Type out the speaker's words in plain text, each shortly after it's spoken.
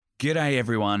G'day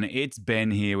everyone, it's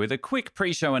Ben here with a quick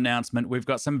pre-show announcement. We've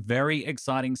got some very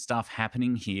exciting stuff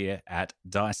happening here at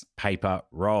Dice Paper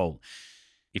Roll.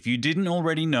 If you didn't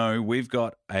already know, we've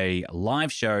got a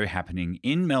live show happening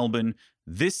in Melbourne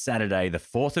this Saturday, the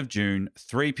 4th of June,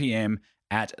 3 p.m.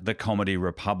 at the Comedy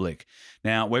Republic.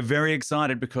 Now, we're very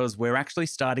excited because we're actually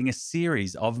starting a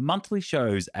series of monthly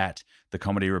shows at the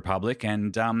Comedy Republic,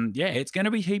 and it's going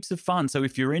to be heaps of fun. So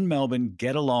if you're in Melbourne,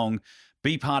 get along.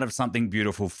 Be part of something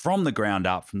beautiful from the ground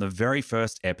up, from the very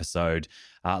first episode.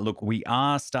 Look, we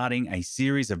are starting a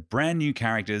series of brand new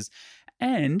characters,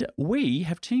 and we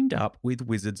have teamed up with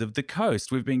Wizards of the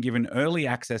Coast. We've been given early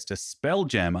access to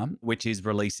Spelljammer, which is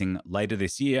releasing later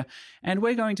this year, and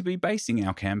we're going to be basing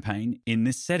our campaign in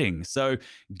this setting. So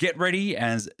get ready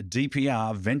as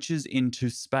DPR ventures into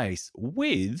space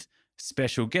with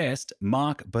special guest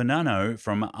Mark Bonanno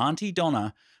from Auntie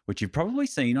Donna, which you've probably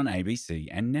seen on ABC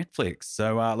and Netflix.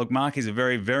 So look, Mark is a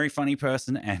very, very funny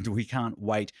person, and we can't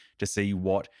wait to see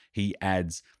what he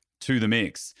adds to the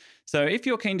mix. So if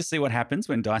you're keen to see what happens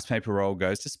when Dice Paper Roll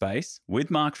goes to space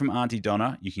with Mark from Auntie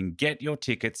Donna, you can get your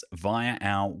tickets via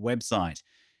our website.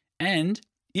 And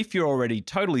if you're already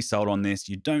totally sold on this,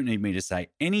 you don't need me to say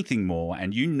anything more,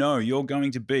 and you know you're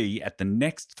going to be at the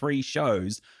next 3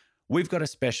 shows, we've got a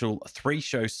special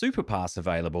 3-show super pass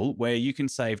available where you can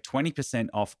save 20%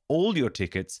 off all your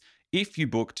tickets if you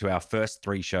book to our first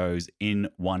 3 shows in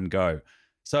one go.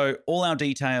 So all our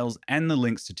details and the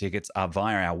links to tickets are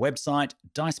via our website,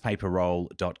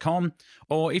 dicepaperroll.com,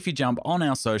 or if you jump on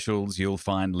our socials, you'll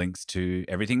find links to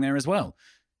everything there as well.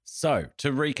 So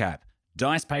to recap,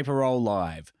 Dice Paper Roll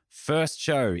Live, first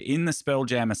show in the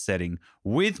Spelljammer setting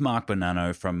with Mark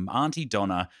Bonanno from Auntie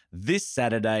Donna this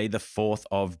Saturday, the 4th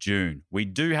of June. We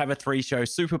do have a 3-show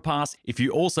super pass if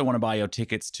you also want to buy your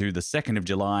tickets to the 2nd of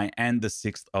July and the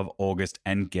 6th of August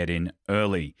and get in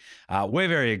early. We're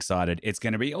very excited. It's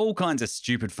going to be all kinds of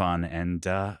stupid fun, and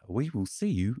we will see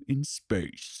you in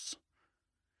space.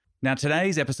 Now,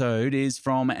 today's episode is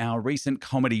from our recent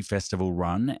comedy festival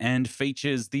run and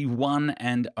features the one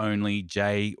and only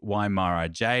Jay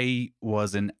Waimara. Jay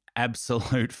was an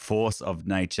absolute force of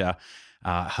nature,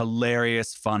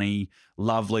 hilarious, funny,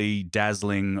 lovely,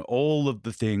 dazzling, all of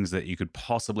the things that you could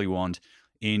possibly want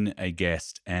in a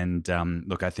guest. And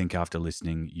look, I think after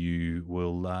listening,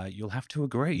 you'll have to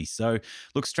agree. So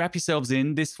look, strap yourselves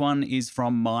in. This one is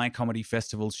from my comedy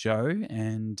festival show,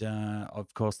 and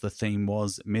of course the theme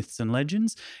was Myths and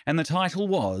Legends, and the title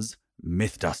was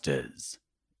Mythbusters.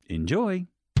 Enjoy.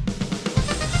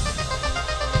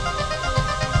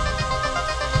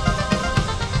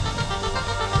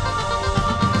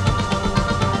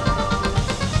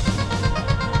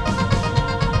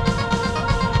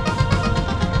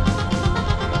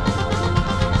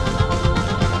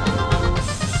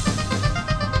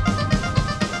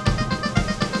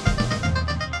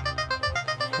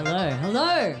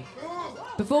 Hello.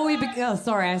 Before we begin,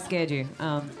 sorry, I scared you.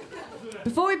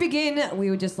 Before we begin, we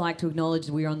would just like to acknowledge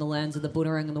we are on the lands of the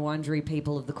Bunurong and the Wurundjeri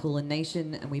people of the Kulin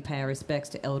Nation, and we pay our respects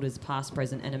to elders past,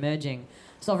 present, and emerging.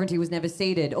 Sovereignty was never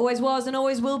ceded, always was, and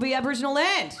always will be Aboriginal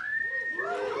land.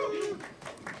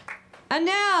 And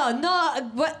now,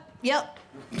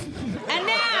 And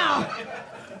now,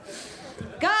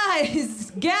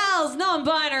 guys, gals,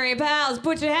 non-binary pals,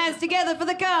 put your hands together for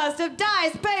the cast of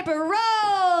Dice Paper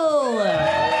Roll!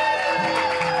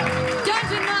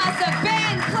 Dungeon Master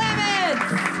Ben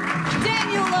Clements,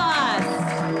 Daniel Loss,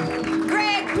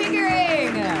 Greg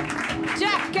Pickering,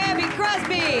 Jack Kirby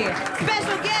Crosby,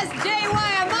 special guest Jay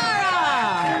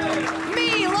Waimara,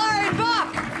 me, Lauren Bock,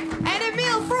 and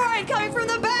Emile Freund coming from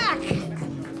the back.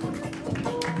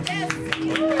 Yes.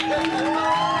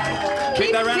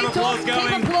 Keep that round of applause going.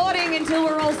 Keep applauding until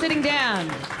we're all sitting down.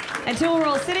 Until we're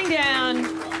all sitting down.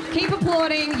 Keep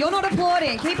applauding. You're not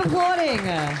applauding. Keep applauding.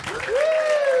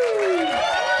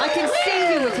 I can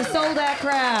see you. It's a sold-out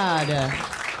crowd.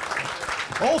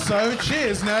 Also,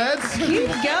 cheers, nerds. Keep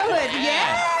going.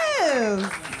 Yes.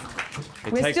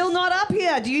 We're still not up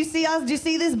here. Do you see us? Do you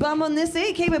see this bum on this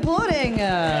seat? Keep applauding.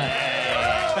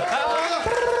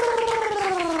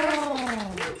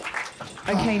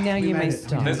 Okay, now you may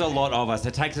stop. There's a lot of us.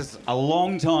 It takes us a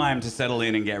long time to settle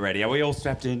in and get ready. Are we all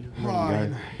strapped in?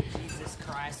 Right. Jesus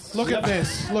Christ. Look at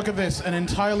this. Look at this. An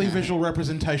entirely visual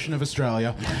representation of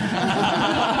Australia.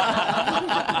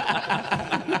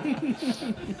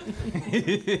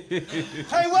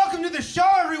 Hey, welcome to the show,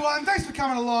 everyone. Thanks for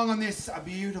coming along on this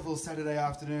beautiful Saturday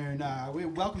afternoon.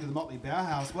 Welcome to the Motley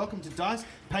Bauhaus. Welcome to Dice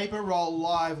Paper Roll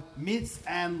Live Myths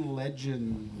and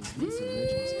Legends. Myths and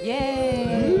Legends.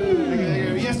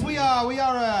 Yay! Yes, we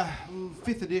are a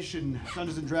 5th edition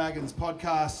Dungeons and Dragons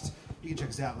podcast You can check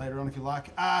us out later on if you like.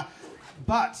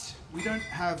 But we don't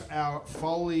have our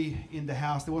Foley in the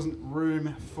house. There wasn't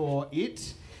room for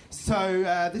it. So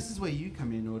this is where you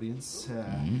come in, audience.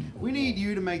 We need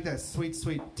you to make that sweet,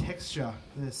 sweet texture,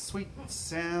 the sweet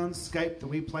soundscape that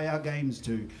we play our games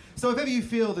to. So if ever you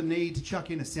feel the need to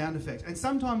chuck in a sound effect, and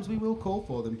sometimes we will call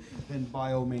for them, then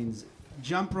by all means,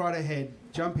 jump right ahead,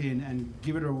 jump in, and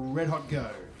give it a red-hot go.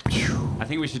 I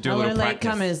think we should do a Hello, little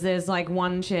practice. latecomers. There's like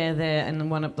one chair there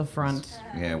and one up the front.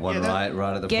 Yeah, one Yeah,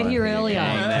 right at the Get front. here earlier.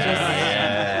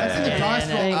 That's in the dice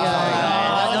roll. There you go.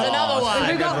 There's another one.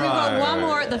 We've got one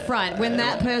more at the front. When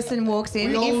that person walks in,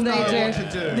 We all if know they what to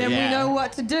do. then we know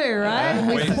what to do, right?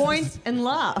 We point and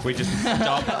laugh. We just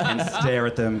stop and stare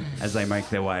at them as they make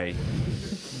their way.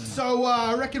 So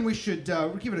I reckon we should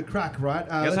give it a crack, right?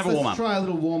 Let's have a warm-up. Let's try a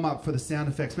little warm-up for the sound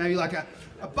effects. Maybe like a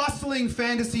bustling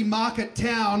fantasy market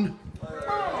town.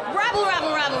 Rabble,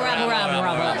 rabble, rabble, rabble, rabble,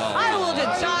 rabble. I will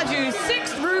just charge you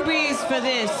 6 rubies for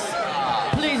this.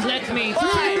 Please let me through.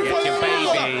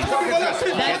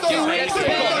 That's too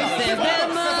expensive. There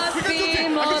must be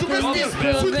more than this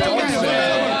pavilion.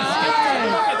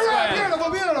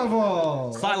 Beautiful,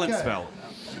 beautiful. Silent Okay. spell.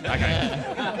 Okay.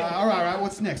 All right.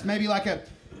 What's next? Maybe like a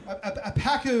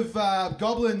pack of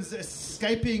goblins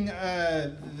escaping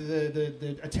a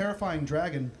terrifying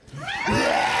dragon.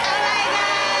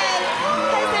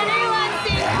 Has anyone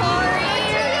seen Corey?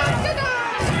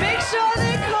 Make sure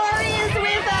that Corey is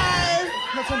with us.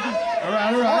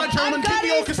 All right, gentlemen, keep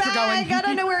the orchestra going. I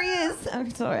don't know where he is. I'm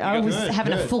sorry. I was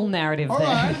having a full narrative All there.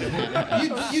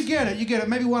 right. You get it.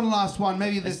 Maybe one last one.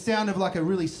 Maybe the sound of like a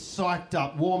really psyched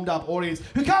up, warmed up audience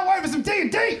who can't wait for some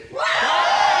D&D.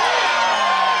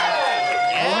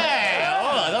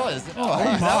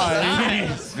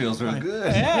 This feels real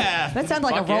good. That sounds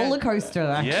like a roller coaster,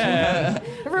 actually. Yeah.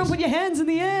 Everyone put your hands in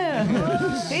the air.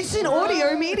 It's an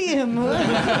audio medium.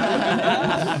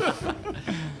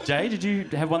 Jay, did you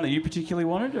have one that you particularly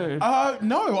wanted? Or?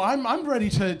 No, I'm ready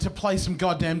to play some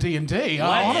goddamn D&D. Play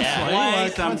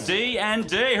Honestly, some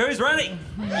D&D. Who's ready?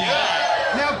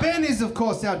 Now, Ben is, of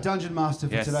course, our dungeon master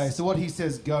for Yes. today. So what he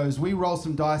says goes. We roll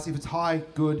some dice. If it's high,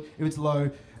 good. If it's low,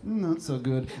 not so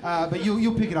good. But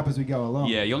you'll pick it up as we go along.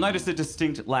 Yeah, you'll notice a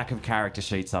distinct lack of character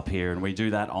sheets up here, and we do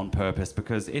that on purpose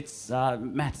because it's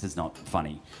maths is not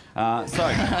funny. Sometimes,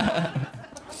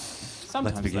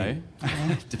 Let's begin.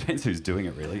 Depends who's doing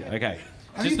it, really. Okay.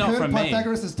 Have Just you not heard from me.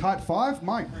 Pythagoras' tight 5?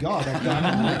 My God, that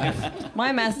guy.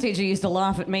 My maths teacher used to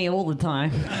laugh at me all the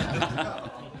time.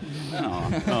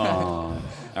 All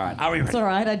right, are we ready? It's all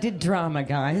right. I did drama,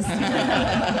 guys.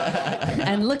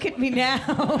 And look at me now.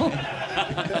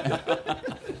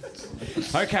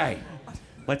 Okay,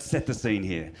 let's set the scene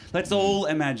here. Let's all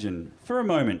imagine, for a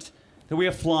moment, that we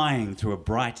are flying through a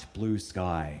bright blue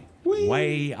sky,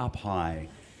 way up high,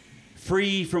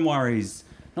 free from worries,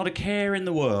 not a care in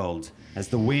the world, as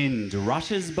the wind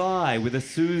rushes by with a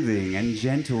soothing and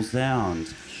gentle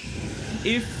sound.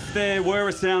 If there were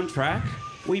a soundtrack,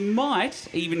 we might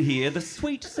even hear the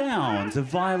sweet sounds of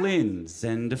violins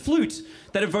and a flute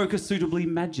that evoke a suitably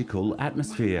magical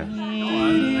atmosphere.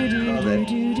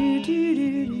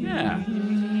 Yeah.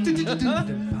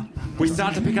 We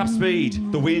start to pick up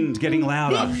speed, the wind getting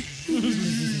louder.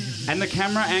 And the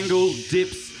camera angle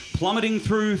dips, plummeting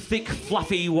through thick,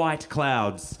 fluffy white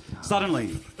clouds.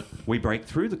 Suddenly, we break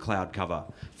through the cloud cover,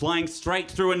 flying straight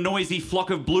through a noisy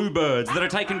flock of bluebirds that are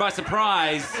taken by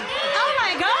surprise Oh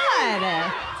my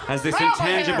God! as this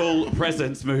intangible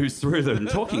presence moves through them.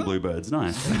 Talking bluebirds,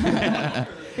 nice.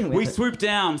 We swoop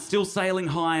down, still sailing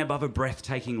high above a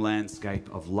breathtaking landscape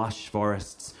of lush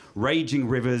forests, raging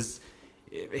rivers,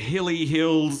 hilly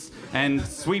hills and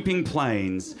sweeping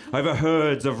plains, over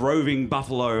herds of roving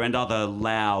buffalo and other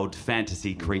loud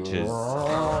fantasy creatures.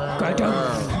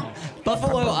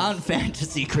 Buffalo aren't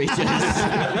fantasy creatures.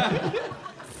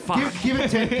 Give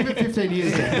it 15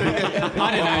 years. Dan.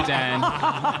 I don't know, Dan.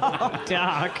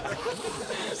 Dark.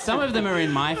 Some of them are in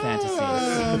my fantasies.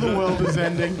 the world is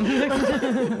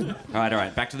ending. All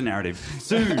right, back to the narrative.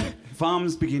 Soon,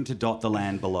 farms begin to dot the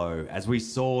land below as we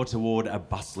soar toward a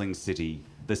bustling city,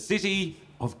 the city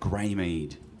of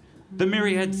Greymead. The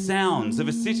myriad sounds of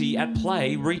a city at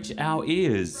play reach our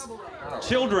ears.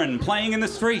 Children playing in the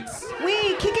streets.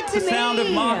 Wee, kick it to The me. sound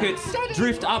of markets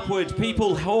drift upward,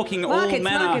 people hawking all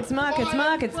manner Markets.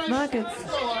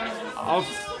 of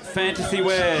fantasy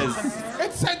wares.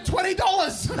 It said $20.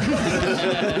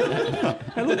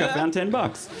 Hey, look, I found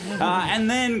 $10. And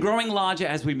then, growing larger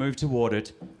as we move toward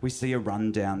it, we see a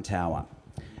run-down tower.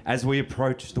 As we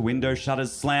approach, the window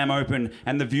shutters slam open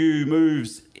and the view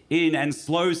moves in and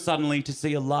slows suddenly to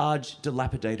see a large,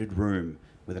 dilapidated room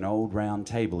with an old round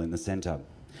table in the centre.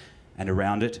 And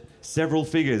around it, several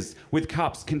figures with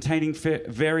cups containing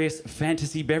various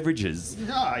fantasy beverages.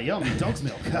 Ah, yum, dog's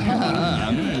milk.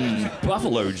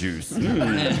 Buffalo juice.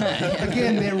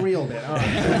 Again, they're real then. All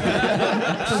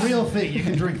right. It's a real thing. You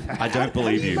can drink that. I don't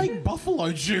believe you. Make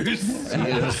buffalo juice. You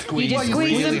just squeeze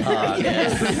really them. hard.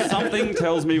 Something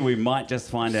tells me we might just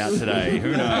find out today.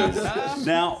 Who knows?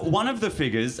 Now, one of the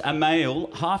figures, a male,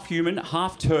 half human,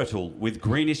 half turtle, with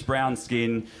greenish-brown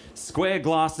skin, square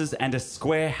glasses and a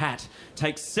square hat,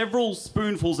 takes several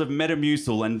spoonfuls of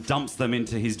Metamucil and dumps them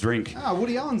into his drink. Ah,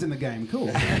 Woody Allen's in the game. Cool.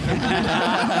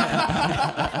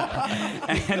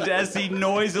 And as he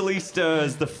noisily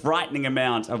stirs the frightening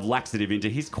amount of laxative into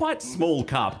his quite small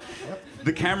cup,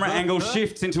 the camera angle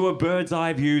shifts into a bird's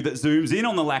eye view that zooms in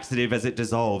on the laxative as it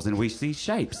dissolves, and we see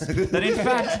shapes that in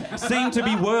fact seem to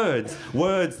be words.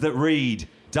 Words that read,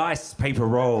 dice, paper,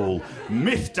 roll,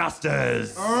 myth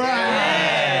dusters.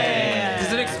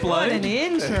 Does it What explode? an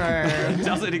intro.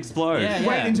 Does it explode? Yeah.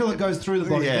 Wait until it goes through the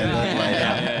body.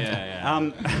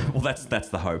 Well, that's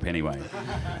the hope anyway.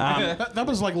 That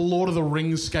was like Lord of the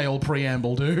Rings scale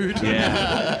preamble, dude.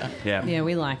 Yeah. Yeah,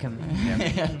 we like them.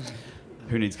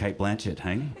 Who needs Kate Blanchett,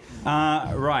 hey?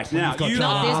 Right, now, got you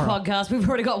Not this are... podcast. We've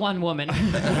already got one woman.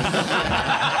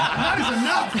 That is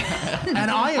enough.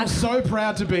 And I am so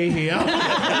proud to be here.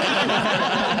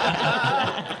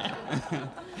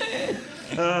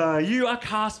 You are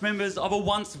cast members of a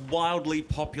once wildly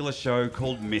popular show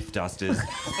called Mythdusters,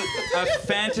 a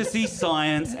fantasy,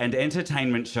 science and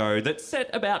entertainment show that's set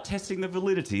about testing the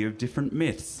validity of different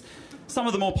myths. Some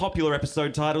of the more popular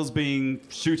episode titles being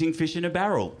Shooting Fish in a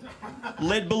Barrel,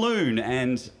 Lead Balloon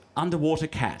and Underwater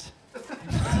Cat.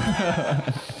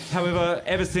 However,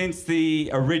 ever since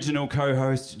the original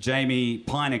co-host Jamie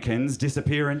Pinekin's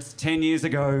disappearance 10 years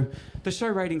ago, the show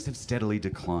ratings have steadily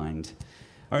declined.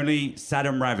 Only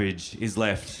Saddam Ravage is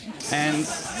left, and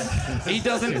he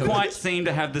doesn't quite seem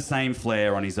to have the same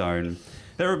flair on his own.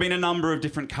 There have been a number of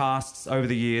different casts over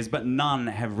the years, but none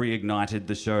have reignited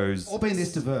the show's Or being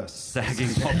this diverse.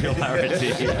 sagging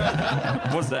popularity.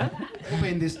 What's that? Or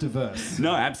being this diverse.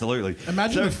 No, absolutely.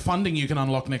 Imagine the funding you can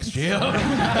unlock next year.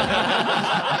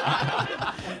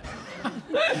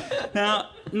 Now,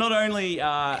 not only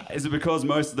is it because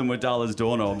most of them were dull as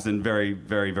doorknobs and very,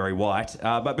 very, very white,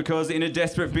 but because in a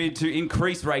desperate bid to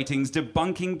increase ratings,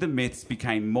 debunking the myths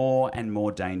became more and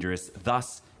more dangerous,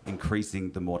 thus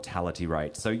increasing the mortality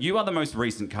rate. So you are the most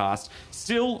recent cast,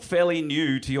 still fairly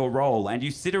new to your role, and you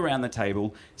sit around the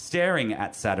table staring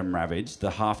at Saddam Ravage,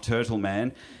 the half-turtle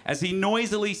man, as he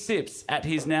noisily sips at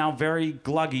his now very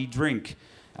gluggy drink.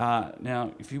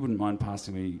 Now, if you wouldn't mind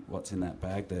passing me what's in that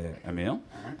bag there, Emil.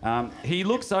 He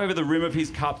looks over the rim of his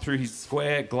cup through his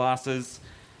square glasses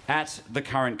at the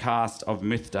current cast of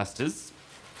Mythdusters.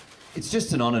 It's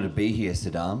just an honour to be here,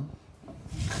 Saddam.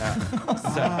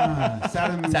 Saddam.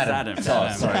 Saddam. Oh,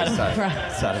 sorry,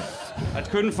 Saddam. I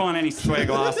couldn't find any square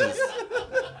glasses.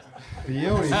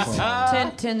 Beautiful.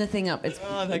 Turn the thing up. It's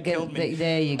killed me.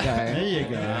 There you go. There you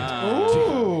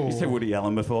go. You said Woody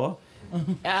Allen before?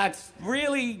 It's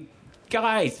really...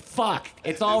 Guys, fuck.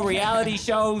 It's all reality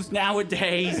shows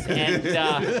nowadays and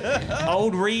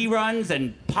old reruns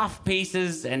and puff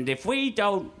pieces, and if we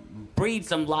don't breathe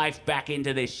some life back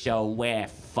into this show, we're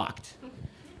fucked.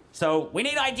 So we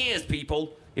need ideas,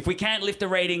 people. If we can't lift the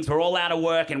ratings, we're all out of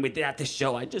work, and without this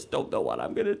show, I just don't know what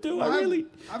I'm going to do.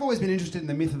 I've always been interested in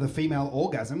the myth of the female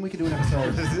orgasm. We could do an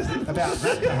episode about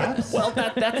that, perhaps. Well,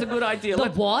 that's a good idea. The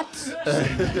what?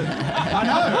 I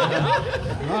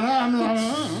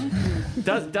know.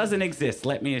 Doesn't exist,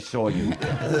 let me assure you.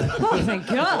 Oh, thank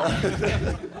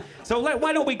God. So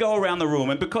why don't we go around the room,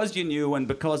 and because you're new and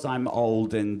because I'm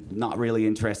old and not really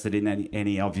interested in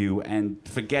any of you and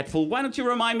forgetful, why don't you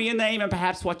remind me your name and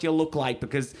perhaps what you look like,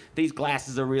 because these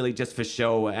glasses are really just for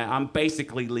show. I'm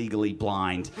basically legally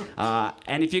blind.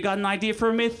 And if you got an idea for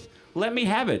a myth, let me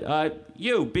have it.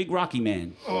 You, big rocky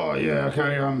man. Oh, yeah,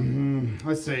 okay.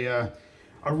 Let's see.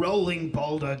 A rolling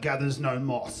boulder gathers no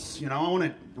moss. You know, I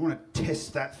want to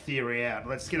test that theory out.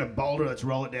 Let's get a boulder, let's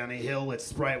roll it down a hill, let's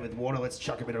spray it with water, let's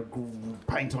chuck a bit of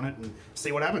paint on it and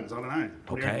see what happens. I don't know.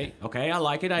 Okay, I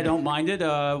like it. I don't mind it.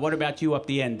 What about you up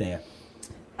the end there?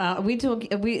 Are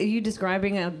you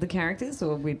describing the characters,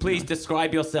 or we? Please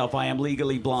describe yourself. I am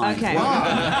legally blind. Okay.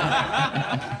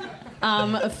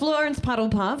 Florence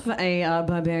Puddlepuff, a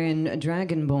barbarian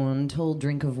dragonborn, tall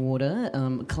drink of water,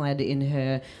 clad in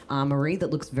her armory that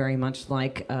looks very much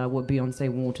like what Beyonce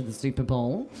wore to the Super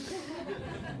Bowl.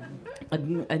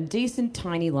 A decent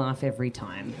tiny laugh every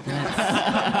time.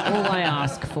 That's all I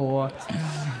ask for.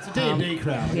 It's a D&D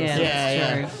crowd.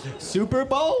 Yeah, that's true. Super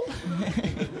Bowl?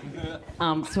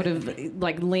 sort of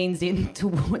like leans in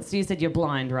towards you. Said you're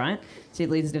blind, right? She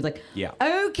leans in like, Yeah.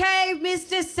 Okay,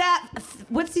 Mr.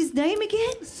 What's his name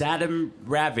again? Saddam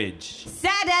Ravage.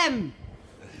 Saddam.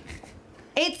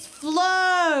 It's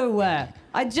Flo.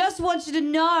 I just want you to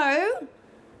know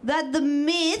that the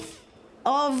myth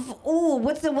of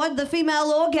the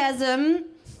female orgasm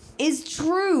is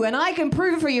true, and I can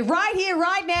prove it for you right here,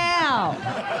 right now.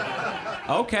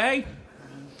 Okay.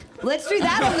 Let's do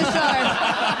that on the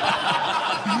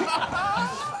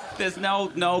show. There's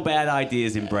no bad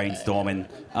ideas in brainstorming.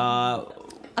 I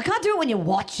can't do it when you're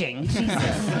watching.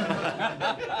 Jesus.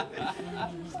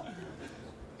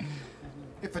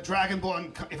 If a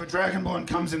dragonborn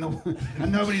comes in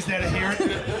and nobody's there to hear it,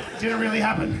 didn't really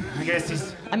happen. I guess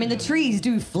he's. I mean, the trees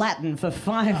do flatten for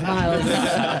 5 miles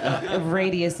of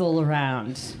radius all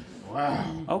around. Wow.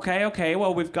 Okay.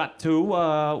 Well, we've got 2.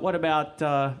 What about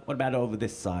over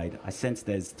this side? I sense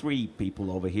there's 3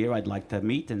 people over here I'd like to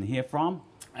meet and hear from.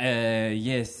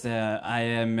 Yes, I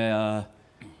am.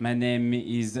 My name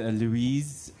is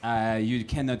Louise. You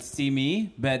cannot see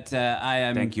me, but I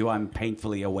am. Thank you. I'm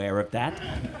painfully aware of that.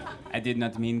 I did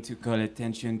not mean to call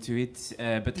attention to it,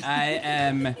 but I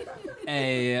am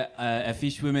a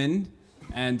fish woman,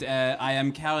 and I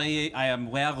am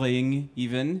wearing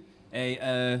even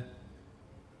a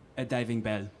diving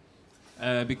bell.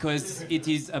 Because it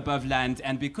is above land,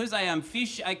 and because I am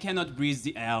fish, I cannot breathe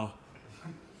the air.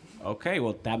 Okay,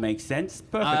 well, that makes sense.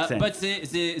 Perfect sense. But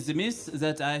the myth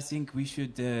that I think we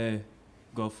should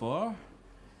go for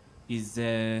is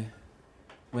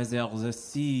whether the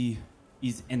sea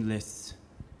is endless.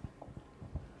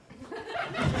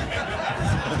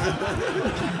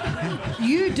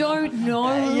 You don't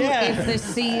know if the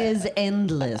sea is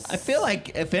endless. I feel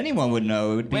like if anyone would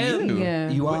know, it would be you. Yeah.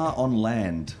 You are on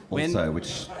land When- also,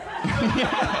 which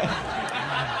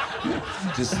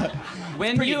just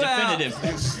When Pretty you definitive.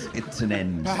 it's an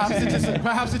end.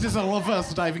 Perhaps it is a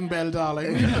reverse diving bell,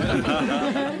 darling.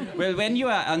 when you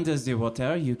are under the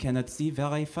water, you cannot see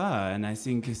very far, and I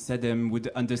think Saddam would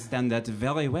understand that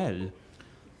very well.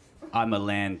 I'm a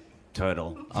land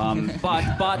turtle.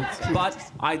 But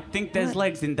I think there's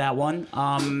legs in that one.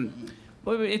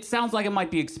 But it sounds like it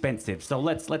might be expensive, so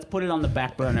let's put it on the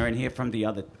back burner and hear from the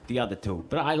other 2.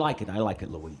 But I like it,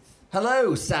 Louise.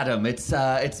 Hello, Saddam.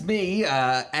 It's me,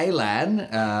 Alan.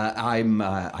 I'm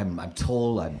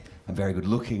tall. I'm very good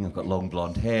looking. I've got long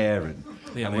blonde hair, and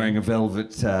I'm wearing a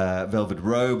velvet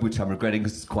robe, which I'm regretting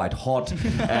because it's quite hot.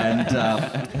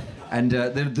 And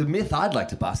the myth I'd like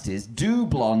to bust is: do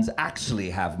blondes actually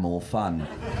have more fun?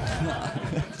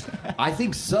 I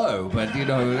think so, but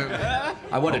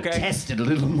I want to test it a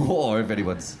little more. If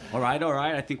anyone's All right.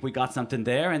 I think we got something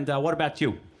there. And what about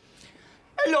you?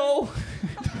 Hello.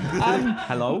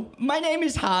 Hello? My name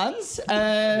is Hans.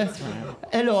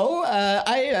 Hello.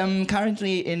 I am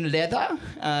currently in leather.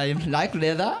 I like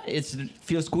leather. It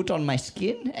feels good on my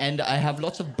skin, and I have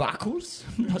lots of buckles.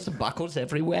 Lots of buckles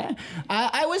everywhere.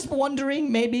 I was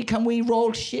wondering, maybe can we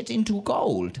roll shit into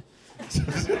gold?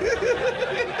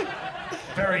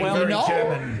 Very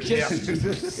German.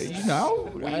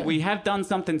 We have done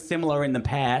something similar in the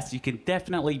past. You can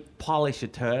definitely polish a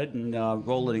turd and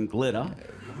roll it in glitter.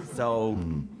 So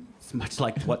it's much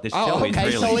like what this show is,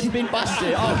 really. So it's been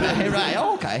busted. Okay, right,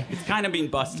 okay. It's kind of been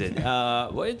busted.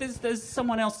 There's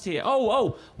someone else here.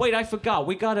 Oh, wait, I forgot.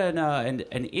 We got an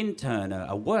intern,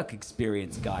 a work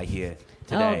experience guy here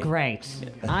today. Oh, great.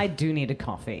 I do need a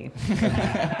coffee.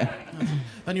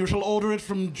 Then you shall order it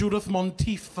from Judith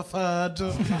Monteith III.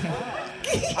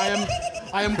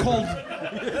 I am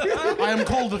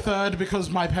called the third because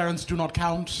my parents do not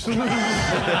count.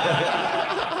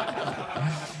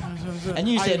 And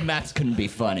you said maths couldn't be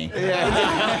funny.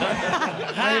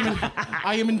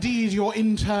 I am indeed your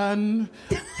intern.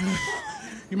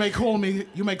 You may call me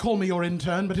your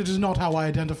intern, but it is not how I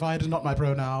identify. It is not my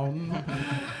pronoun.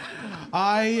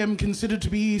 I am considered to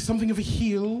be something of a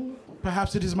heel.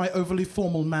 Perhaps it is my overly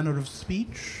formal manner of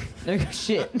speech. Oh,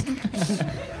 shit.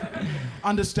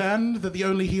 Understand that the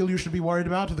only heel you should be worried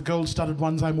about are the gold-studded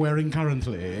ones I'm wearing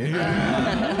currently.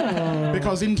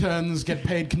 Because interns get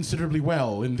paid considerably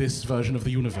well in this version of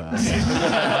the universe.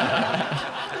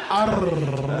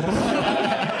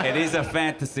 It is a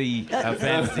fantasy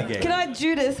game. Can I,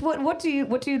 Judith? What do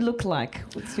you look like?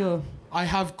 What's your? I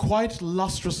have quite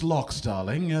lustrous locks,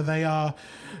 darling. They are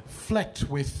flecked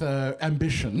with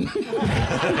ambition.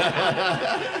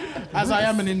 As I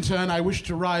am an intern, I wish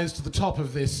to rise to the top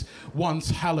of this once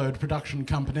hallowed production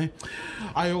company.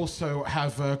 I also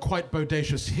have quite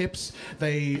bodacious hips.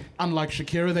 They, unlike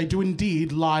Shakira, they do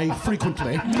indeed lie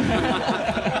frequently.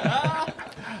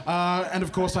 And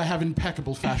of course, I have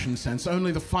impeccable fashion sense.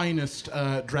 Only the finest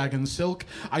dragon silk.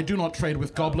 I do not trade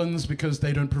with goblins because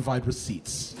they don't provide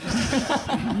receipts.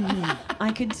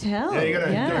 I could tell. Yeah, you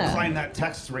gotta claim that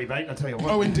tax rebate, I tell you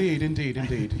what. Oh, indeed.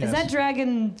 Yes. Is that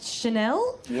dragon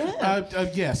Chanel? Yeah.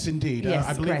 Yes, indeed. Yes,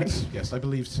 I believe great. yes, I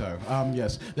believe so.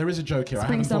 Yes, there is a joke here.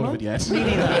 Spring, I haven't summer? thought of it yet. Me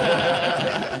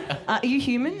neither. Are you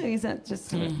human? Or is that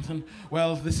just...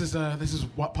 Well, this is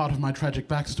what part of my tragic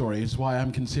backstory is why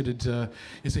I'm considered,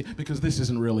 you see, because this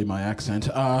isn't really my accent.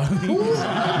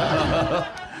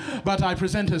 But I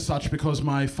present as such because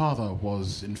my father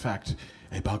was, in fact,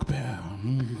 a bugbear.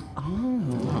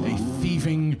 A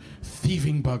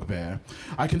thieving bugbear.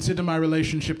 I consider my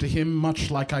relationship to him much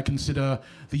like I consider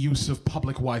the use of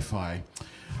public Wi-Fi.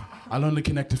 I'll only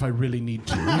connect if I really need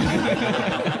to.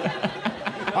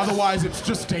 Otherwise, it's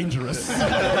just dangerous.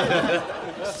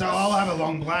 So I'll have a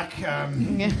long black.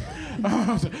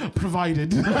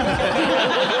 Provided. Be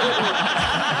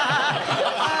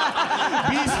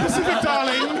specific,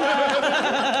 darling.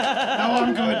 No,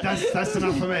 I'm good. That's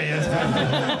enough for me. Yes.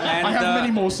 And, I have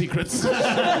many more secrets.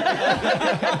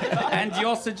 And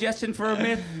your suggestion for a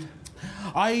myth?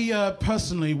 I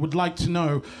personally would like to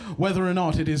know whether or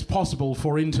not it is possible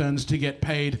for interns to get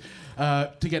paid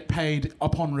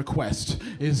upon request.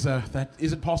 Is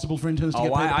it possible for interns to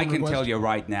get paid upon I request? can tell you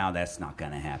right now that's not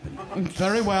going to happen.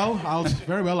 Very well. I'll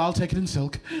take it in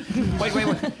silk. Wait.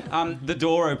 The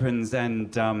door opens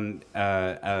and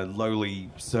a lowly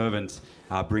servant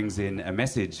brings in a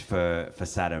message for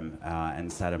Saddam,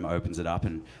 and Saddam opens it up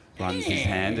and runs his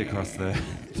hand across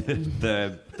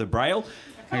the braille.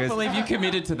 I can't believe you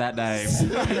committed to that name.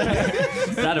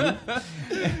 Saddam.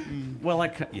 Well, I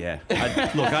did it.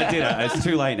 It's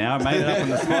too late now. I made it up on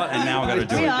the spot, and now I've got to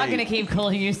do it. We are going to keep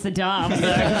calling you Saddam,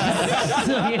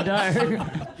 so you know.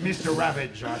 Mr.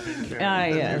 Ravage, I think.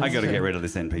 Yeah. I got to get rid of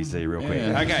this NPC real quick.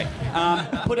 Okay.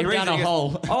 Put him down a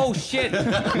hole. Oh, shit.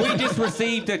 We just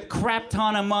received a crap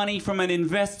ton of money from an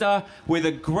investor with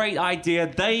a great idea.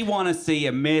 They want to see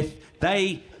a myth.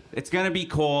 It's going to be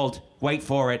called, wait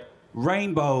for it,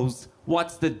 Rainbows.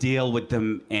 What's the deal with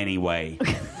them anyway?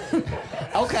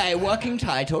 Okay, working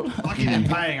title. Lucky them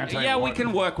paying, I tell you Yeah, what. we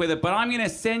can work with it, but I'm going to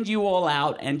send you all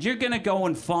out, and you're going to go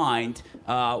and find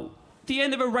the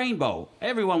end of a rainbow.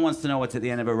 Everyone wants to know what's at the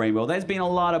end of a rainbow. There's been a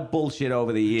lot of bullshit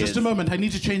over the years. Just a moment. I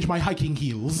need to change my hiking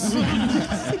heels.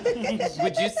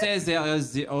 Would you say there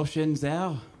is the ocean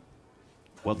there?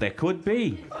 Well, there could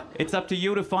be. It's up to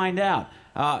you to find out.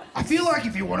 I feel like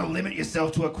if you want to limit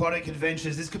yourself to aquatic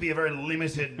adventures, this could be a very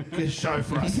limited show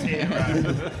for us here,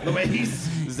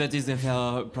 Louise. That is a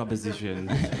fair proposition.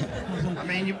 I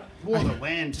mean, you wore the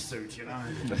land suit, you know.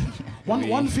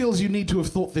 One feels you need to have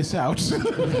thought this out.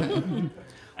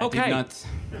 Okay. I did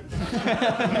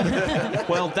not.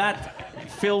 Well, that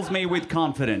fills me with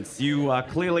confidence. You are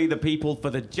clearly the people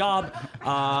for the job.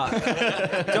 Oh,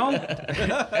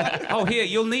 here,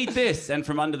 you'll need this. And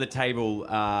from under the table,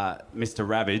 Mr.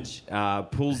 Ravage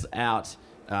pulls out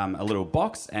a little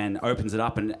box and opens it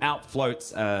up, and out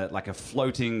floats like a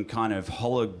floating kind of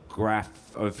holograph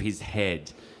of his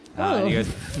head. And he goes,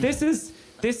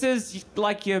 This is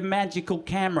like your magical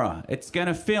camera. It's going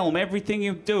to film everything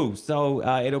you do. So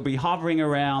it'll be hovering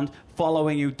around,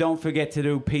 following you. Don't forget to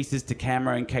do pieces to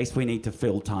camera in case we need to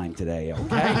fill time today,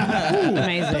 okay?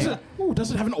 Amazing.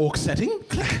 Does it have an AUX setting?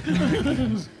 Click.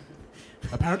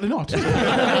 Apparently not.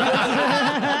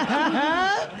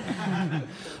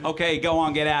 Okay, go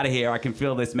on, get out of here. I can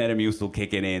feel this Metamucil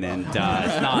kicking in, and it's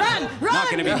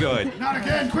not going to be good. Not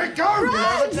again, quick, go!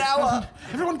 Tower.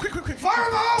 Everyone, quick,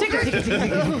 Fire them all! Tick, tick, tick, tick, tick.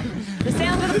 The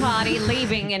sound of the party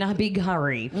leaving in a big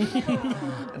hurry.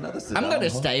 I'm going to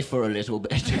stay for a little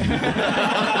bit.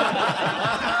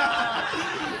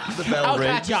 The bell I'll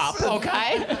rings. catch up,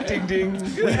 okay? Ding ding.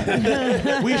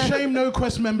 We shame no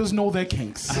Quest members nor their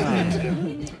kinks.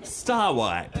 Star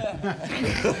Wipe. That's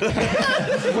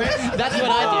what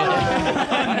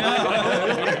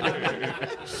I did.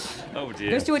 Oh,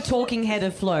 dear. Goes to a talking head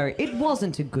of Flo. It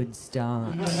wasn't a good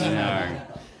start. No.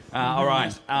 All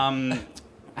right.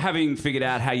 Having figured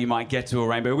out how you might get to a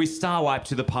rainbow, we star wipe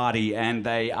to the party, and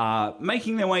they are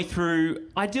making their way through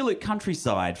idyllic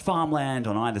countryside, farmland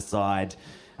on either side.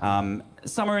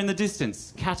 Somewhere in the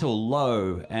distance, cattle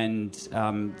low and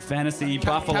fantasy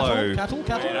buffalo Cattle?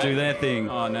 do their thing.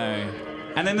 Oh no.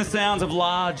 And then the sounds of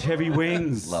large, heavy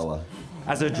wings Lower.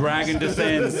 as a dragon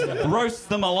descends, roasts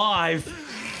them alive,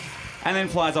 and then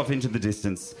flies off into the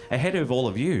distance. Ahead of all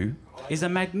of you, is a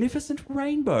magnificent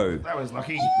rainbow. That was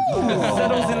lucky.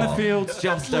 Settles in the fields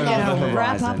just over the horizon.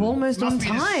 Wrap up almost on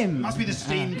time. Must be the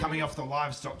steam coming off the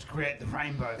livestock to create the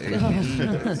rainbow.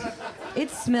 It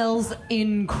smells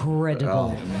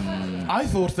incredible. I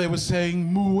thought they were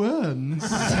saying mooerns.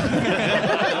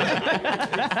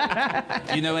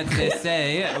 You know what they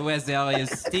say? Where there is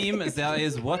steam, there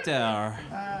is water.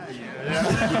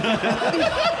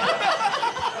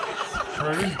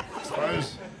 True, I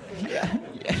suppose.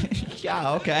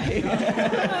 Yeah, okay.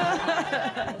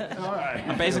 All right.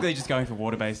 I'm basically just going for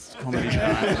water-based comedy.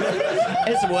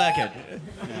 It's working.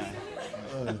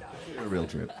 A real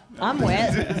trip. I'm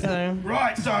wet, so...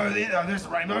 Right, so there's the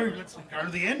rainbow. Let's go to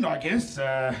the end, I guess.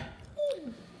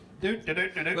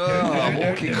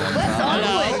 Walking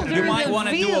You might want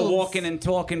to do a walking and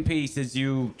talking piece as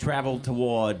you travel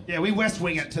toward. Yeah, we West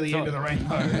Wing it to the end of the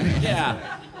rainbow.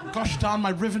 Yeah. Gosh darn,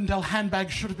 my Rivendell handbag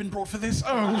should have been brought for this.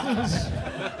 Oh.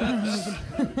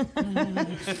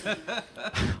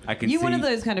 I can You're see. one of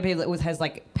those kind of people that always has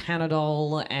like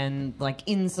Panadol and like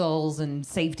insoles and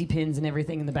safety pins and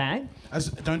everything in the bag.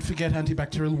 Don't forget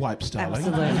antibacterial wipes, darling.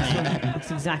 Absolutely.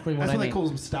 That's exactly what That's I what they mean. call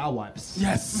them, star wipes.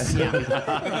 Yes.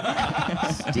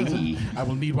 Sticky. I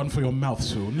will need one for your mouth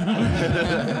soon.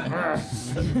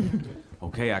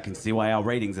 Okay, I can see why our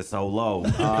ratings are so low.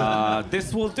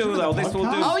 This will do, though. This will do.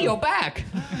 Oh, you're back.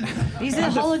 He's a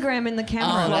hologram in the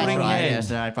camera. floating head.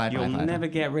 Yes, right. You'll never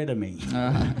get rid of me.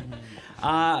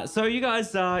 So you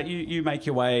guys, you make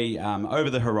your way over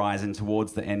the horizon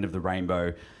towards the end of the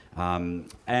rainbow.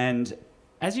 And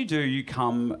as you do, you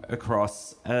come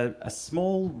across a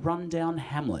small rundown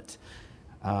hamlet.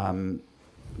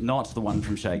 Not the one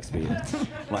from Shakespeare.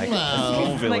 Like a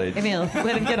small village. Like, Emil,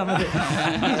 let him get on with it.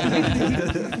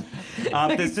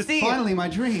 There's just Finally, my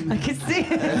dream. I can see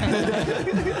it.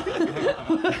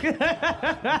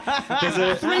 there's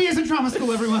a 3 years in drama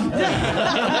school, everyone. Look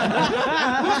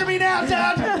at me now,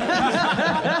 Dad.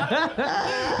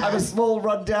 I'm a small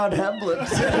rundown hamlet.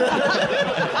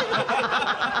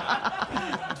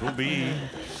 to be.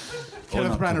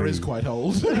 Kenneth Branagh is quite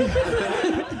old.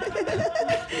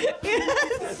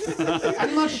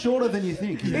 I'm much shorter than you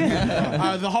think.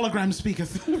 The hologram speaker,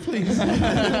 please.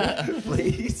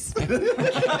 Please.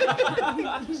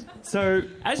 So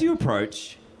as you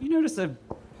approach, you notice a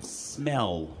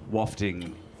smell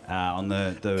wafting on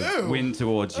the wind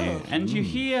towards you, and you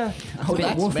hear Oh,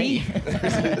 that's me.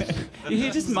 you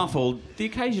hear just muffled the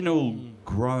occasional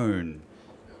groan.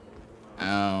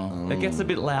 Oh, It gets a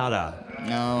bit louder.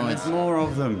 no. And there's more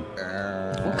of them.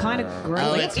 What kind of Oh,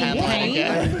 groan? it's In happening pain?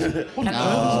 again. What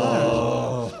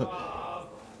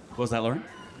was that, Lauren?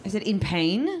 Is it in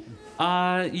pain?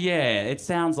 Yeah, it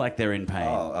sounds like they're in pain.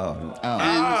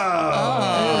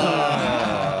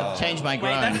 Change my Wait,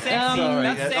 groan. that's sexy.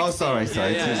 That's sexy.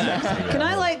 Sorry. Can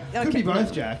I like... Could be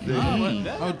both, Jack.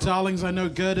 Oh, darlings, I know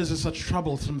girders are such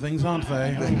troublesome things, aren't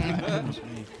they?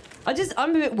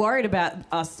 I'm a bit worried about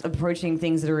us approaching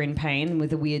things that are in pain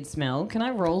with a weird smell. Can I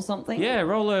roll something? Yeah,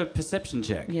 roll a perception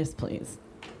check. Yes, please.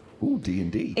 Ooh,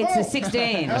 D&D. It's a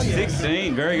 16.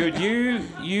 16, very good.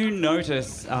 You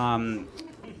notice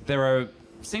there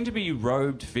seem to be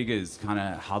robed figures kind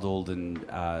of huddled and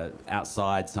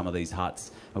outside some of these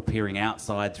huts, or peering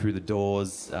outside through the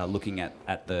doors, looking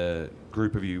at the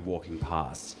group of you walking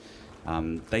past.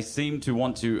 They seem to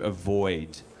want to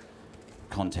avoid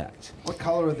contact. What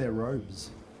colour are their robes?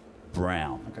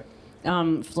 Brown. Okay.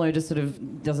 Flo just sort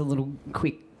of does a little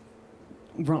quick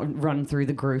run through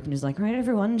the group and is like, right,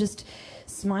 everyone, just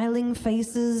smiling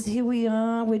faces. Here we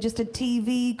are. We're just a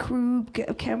TV crew.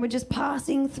 We're just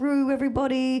passing through,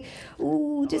 everybody.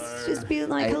 Ooh, just be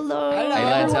like, hello. Hey,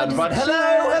 lads out front.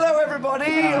 Hello,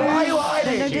 everybody. Why are you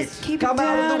hiding? No, just keep Come it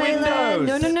out down, of the Aylan.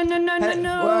 windows.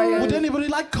 No. Would anybody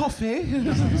like coffee?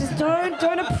 Just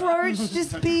don't approach.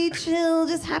 Just be chill.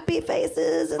 Just happy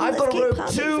faces. And I've let's got a keep robe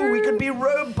passing too. through. We could be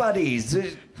robe buddies.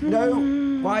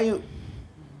 No, why are you?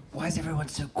 Why is everyone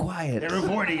so quiet? They're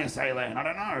avoiding us, Aylan. I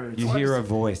don't know. You hear a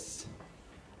voice.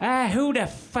 Who the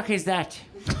fuck is that?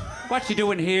 What you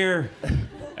doing here?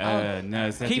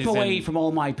 No, that Keep is away an- from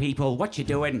all my people. What you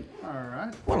doing? All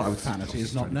right. Well, profanity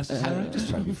is not necessary. Just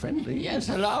trying to be friendly. Yes,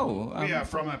 hello. We are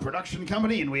from a production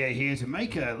company, and we are here to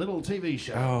make a little TV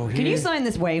show. Oh, Can you sign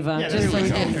this waiver? Yeah, just so there we we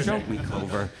go. can... Stroke me,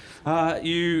 Clover.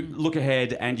 You look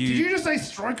ahead and Did you just say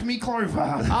stroke me, Clover?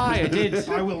 I did.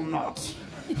 I will not.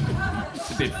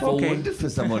 It's a bit forward for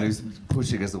someone who's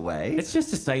pushing us away. It's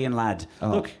just a saying, lad.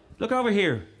 Oh. Look over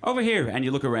here, and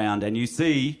you look around and you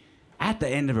see at the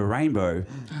end of a rainbow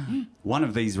one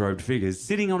of these robed figures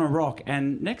sitting on a rock,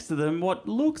 and next to them what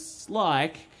looks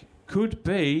like could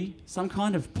be some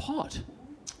kind of pot.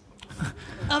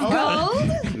 Of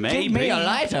gold? Maybe. Give me a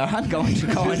lighter. I'm going to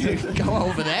go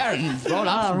over there and roll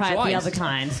out some Right, the joints. other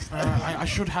kind. I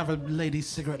should have a lady's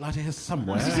cigarette lighter here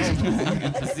somewhere.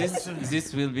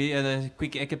 This will be a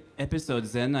quick episode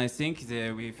then. I think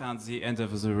we found the end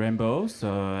of the rainbow. So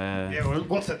Yeah, well,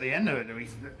 what's at the end of it?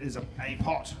 Is a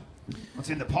pot. What's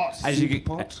in the pot? As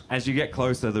you get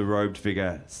closer, the robed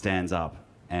figure stands up,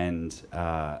 and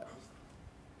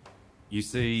you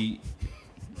see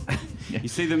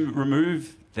them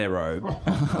remove their robe.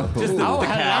 Just the cow.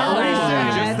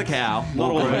 hello. Just the cow.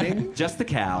 Not all of it. Just the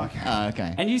cow.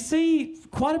 Okay. And you see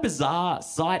quite a bizarre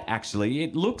sight, actually.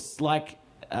 It looks like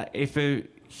if a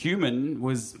human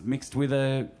was mixed with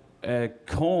a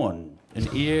corn, an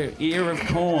ear of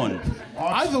corn.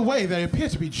 Either way, they appear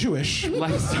to be Jewish.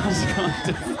 Like some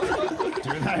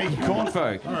kind of corn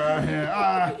folk.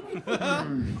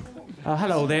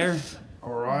 Hello there.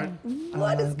 All right.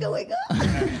 What is going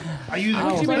on? Are you?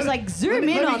 Just like zoom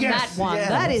in on that one. Yes.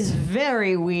 That is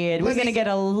very weird. We're going to get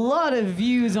a lot of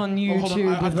views on Oh, hold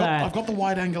YouTube on. with that. I've got the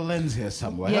wide-angle lens here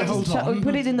somewhere. Yeah, Hold just on.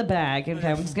 put it in the bag.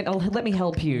 Okay, I'm just gonna. Let me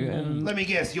help you. Let me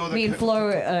guess. You're the. Me and Flo,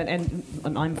 and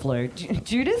I'm Flo.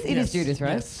 Judith? It is Yes, Judith,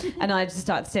 right? yes. And I just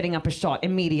start setting up a shot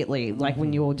immediately, like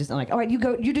when you're just like, all right,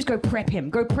 you just go prep him.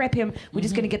 Go prep him. We're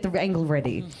just gonna get the angle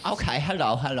ready. Okay,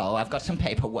 hello. I've got some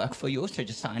paperwork for you, so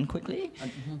just sign quickly.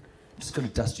 Just going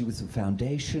to dust you with some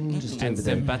foundation. Just and over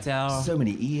some there. butter. So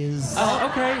many ears. Oh,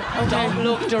 okay. Don't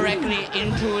look directly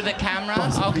into the camera.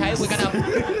 Okay,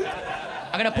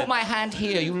 I'm gonna put my hand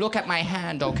here. You look at my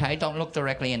hand, okay? Don't look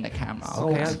directly in the camera.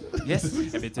 Okay. Yes.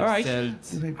 A bit All of right.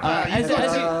 stealth.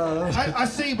 I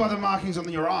see by the markings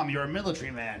on your arm, you're a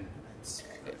military man.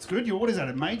 It's good. What is that?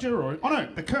 A major or? Oh no,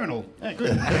 the colonel. Yeah,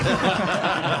 good.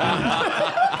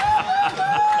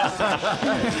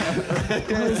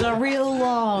 It was a real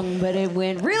long, but it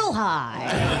went real high.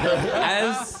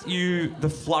 As the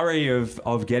flurry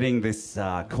of getting this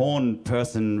corn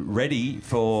person ready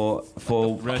for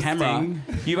camera,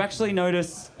 you actually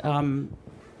notice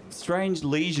strange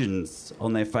lesions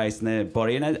on their face and their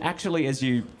body, and actually, as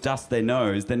you dust their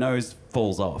nose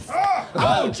falls off.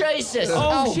 Oh, Jesus!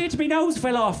 Oh shit! My nose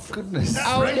fell off. Goodness.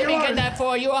 Oh, let me get that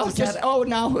for you. Oh,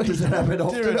 no. Does that happen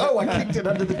often? Oh, I kicked it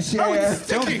under the chair. Oh, it's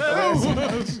sticky.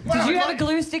 Did you have a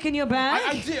glue stick in your bag?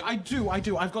 I do.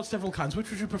 I've got several kinds. Which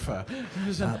would you prefer?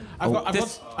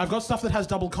 I've got stuff that has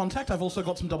double contact. I've also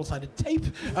got some double-sided tape.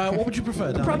 What would you prefer,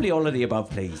 darling? Probably all of the above,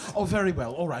 please. Oh, very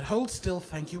well. All right. Hold still.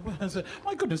 Thank you.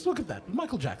 My goodness, look at that.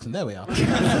 Michael Jackson. There we are.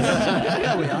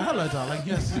 There we are. Hello, darling.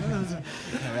 Yes.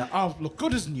 There we are. Oh, look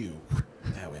good as new.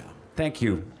 There we are. Thank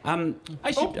you. I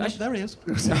should. There he is.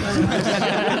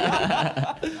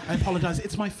 I apologise.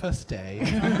 It's my first day.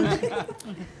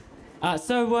 Oh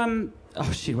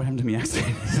shit! What happened to me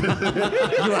accent? You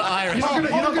are Irish.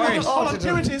 Hold on.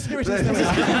 Here it is. Here it is. There we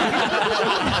are.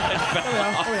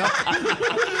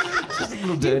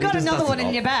 You've got another one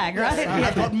in your bag, right?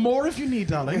 I've got more if you need,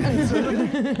 darling.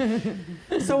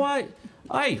 So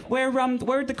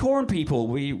we're the corn people.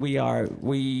 We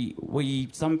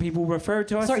some people refer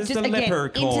to us Sorry, as just the again,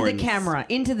 leprechauns. into the camera.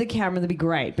 Into the camera, that'd be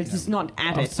great, but just not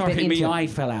at Oh, it. sorry, but my into eye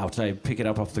fell out. I pick it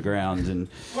up off the ground and.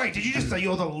 Wait, did you just say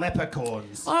you're the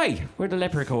leprechauns? Aye, we're the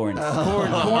leprechauns.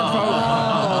 Corn folk.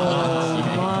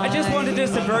 I just wanted to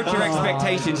subvert your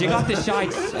expectations. You got the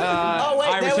shite Oh, wait,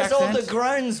 Irish there was all accent. the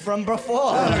groans from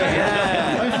before.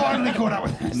 We finally caught up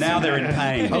with this. Now they're in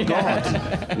pain. Oh,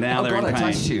 God. Now Oh, they're God, I in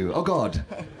touched pain. you. Oh, God.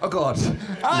 Oh, God.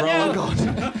 Oh, no.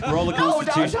 Roll a No, don't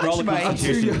constitution. Roll a touch me.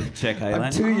 constitution check, I'm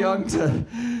Aylan. too young to...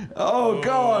 Oh,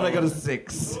 God, I got a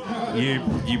 6.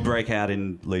 You break out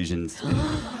in lesions.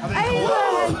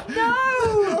 Aylan,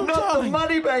 no! Not the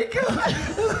moneymaker.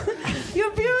 Your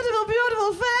beautiful,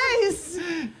 beautiful face!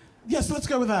 Yes, let's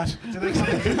go with that. Do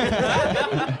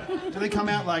they come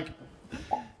out like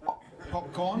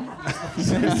popcorn?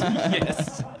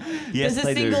 Yes. Yes, Does a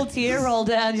they single do. tear roll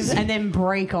down and then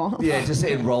break off? Yeah, just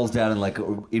it rolls down and like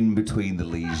in between the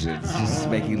lesions, just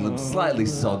making them slightly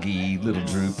soggy, little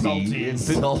droopy,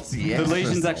 salty. The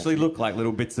lesions actually look like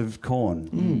little bits of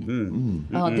corn.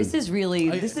 Oh, this is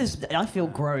I feel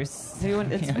gross.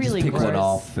 It's really Pick gross. one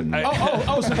off and.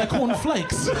 Oh, so they're corn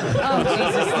flakes. Oh,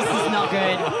 Jesus, this is not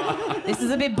good. This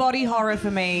is a bit body horror for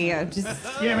me. Yeah, but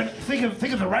think of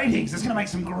the ratings. It's going to make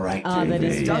some great TV. That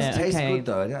is It does yeah, taste okay. good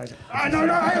though. No, don't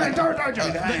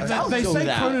do that. They do say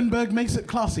that. Cronenberg makes it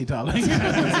classy, darling.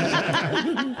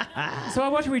 So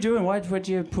what are we doing? Why would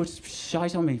you put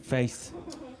shite on me face?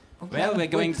 Well, we're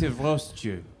going to roast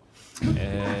you.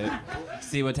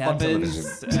 See what On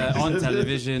happens on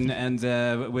television, and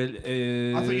we'll.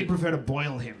 I thought you'd prefer to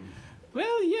boil him.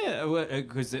 Well, yeah,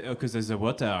 because there's a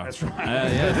water. That's right.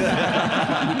 Yes.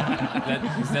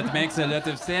 that makes a lot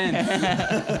of sense.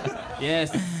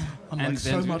 Yes. Unlike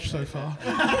so then- much so far.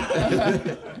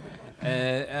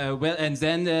 Well, and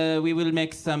then we will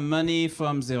make some money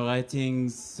from the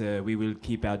writings. We will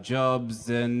keep our jobs,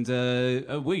 and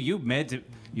well, you may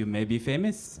be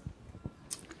famous.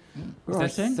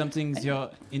 Is that something you're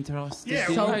interested Yeah,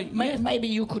 in? So maybe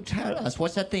you could tell us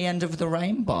what's at the end of the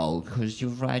rainbow, because you're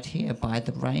right here by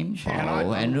the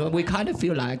rainbow, and we kind of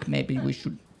feel like maybe we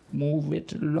should move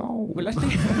it along. Well, I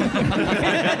think...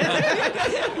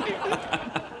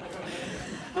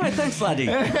 All right, thanks, laddie.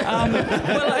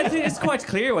 Well, I think it's quite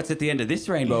clear what's at the end of this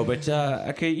rainbow, but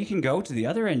okay, you can go to the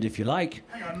other end if you like.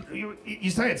 Hang on, you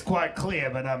say it's quite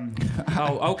clear, but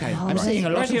Oh, okay. I'm seeing a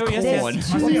lot of Rightio, yes, corn.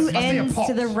 yes. I see Two a ends pot.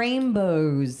 to the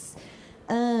rainbows.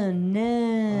 Oh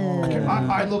no. Okay,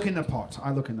 I look in the pot.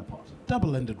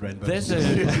 Double-ended rainbow. There's a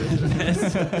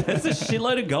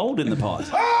shitload of gold in the pot.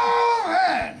 Oh,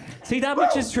 man! See, that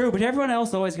much is true, but everyone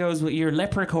else always goes, well, you're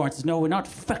leprechauns. No, we're not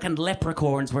fucking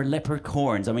leprechauns, we're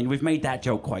leprechauns. I mean, we've made that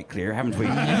joke quite clear, haven't we?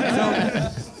 So,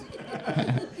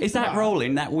 is that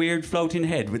rolling, that weird floating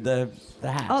head with the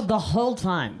hat? Oh, the whole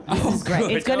time. This is great.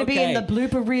 good, It's going to be in the okay.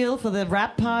 blooper reel for the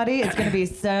rap party. It's going to be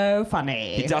so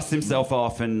funny. He dusts himself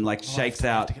off and, like, shakes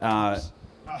out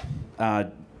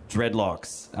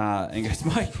dreadlocks and goes,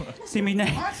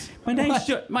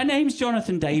 my name's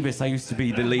Jonathan Davis. I used to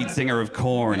be the lead singer of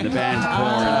Korn, the band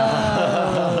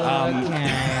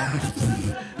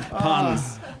Korn.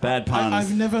 Puns. Bad puns.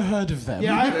 I've never heard of them.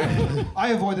 Yeah, I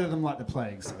avoided them like the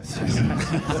plague. So it's just...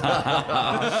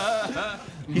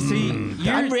 You see,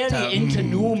 I'm really into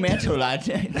new metal.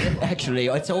 Actually,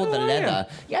 it's all the leather.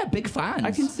 Yeah, big fan.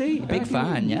 I can see. Big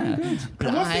fan. Yeah. What's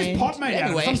this pot made out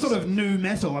of? Some Anyways. sort of new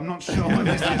metal. I'm not sure what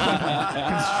this is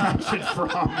constructed from.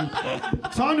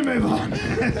 Time to move on.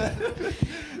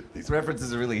 These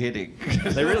references are really hitting.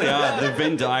 They really are. The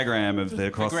Venn diagram of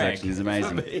the cross-section is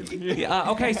amazing.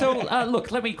 Okay, so look,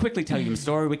 let me quickly tell you a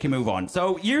story. We can move on.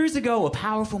 So years ago, a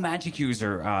powerful magic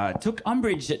user took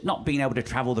umbrage at not being able to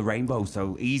travel the rainbow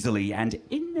so easily, and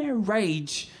in their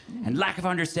rage and lack of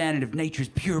understanding of nature's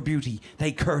pure beauty,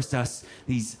 they cursed us,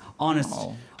 these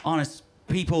honest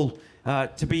people,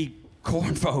 to be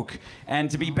corn folk and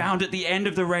to be bound at the end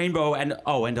of the rainbow, and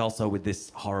also with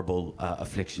this horrible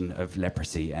affliction of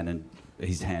leprosy, and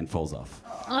his hand falls off.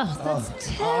 Oh, that's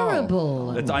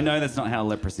terrible. I know that's not how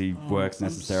leprosy works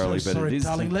necessarily, so but sorry, it is.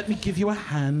 darling. Let me give you a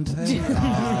hand. There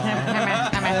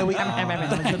we are.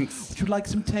 Would you like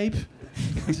some tape?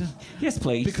 Yes,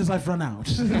 please. Because I've run out.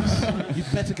 You'd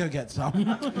better go get some.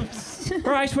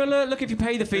 All right, well, look, if you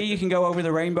pay the fee, you can go over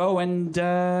the rainbow and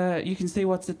you can see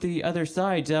what's at the other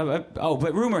side.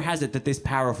 But rumor has it that this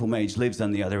powerful mage lives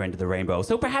on the other end of the rainbow.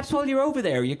 So perhaps while you're over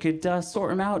there, you could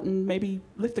sort him out and maybe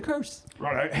lift the curse.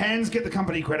 Righto, hands, get the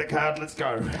company credit card. Let's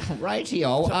go.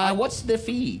 Rightio. What's the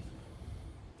fee?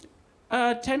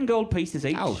 10 gold pieces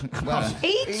each. Oh, well,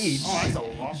 Each? Oh, that's a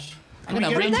lot. I'm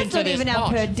gonna reach That's into not this even our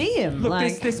pot. per diem. Look,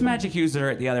 like, this magic user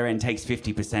at the other end takes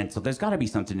 50%, so there's got to be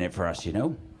something in it for us, you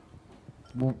know?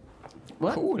 what?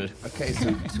 Cool. Okay, so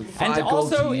And 5 gold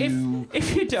also, to you,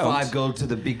 if you don't... 5 gold to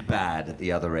the big bad at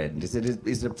the other end. Is it a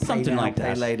pay Something now, like pay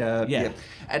that. later? Yeah.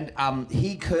 And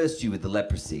he cursed you with the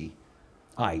leprosy.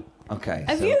 Aye. Okay.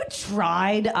 Have so you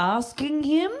tried asking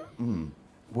him?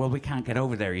 Well, we can't get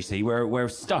over there, you see. We're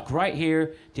stuck right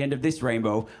here at the end of this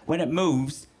rainbow. When it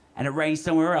moves and it rains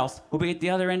somewhere else, we'll be at the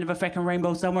other end of a fucking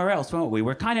rainbow somewhere else, won't we?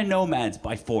 We're kind of nomads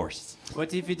by force.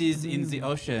 What if it is in the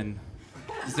ocean?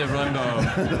 It's a rainbow.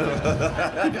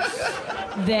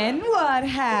 Then what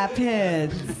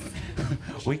happens?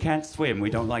 We can't swim. We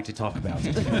don't like to talk about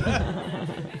it.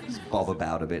 bob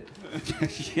about a bit.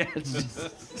 Yeah, it's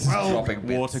just Dropping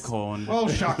bits. Watercorn. Well,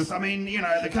 shucks. I mean, you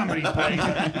know, the company's paid.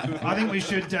 I think we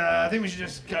should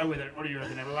just go with it. What do you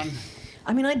reckon, everyone?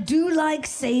 I mean, I do like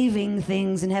saving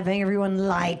things and having everyone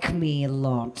like me a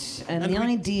lot. And the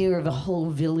idea of a whole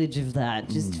village of that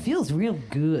just feels real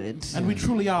good. And we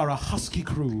truly are a husky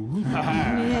crew.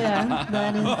 Yeah,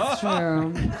 that is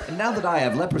true. And now that I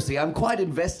have leprosy, I'm quite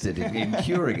invested in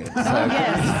curing it. So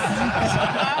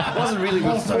Yes. it wasn't really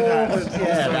before, but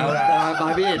yeah, now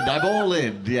I'm in. I'm all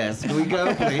in. Yes, can we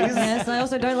go, please? Yes, I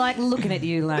also don't like looking at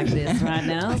you like this right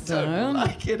now, I don't so...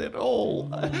 like it at all.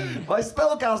 My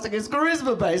spellcasting is charisma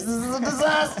based. This is a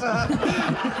disaster.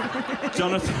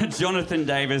 Jonathan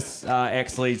Davis,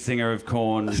 ex-lead singer of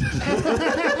Korn,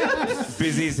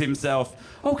 busies himself.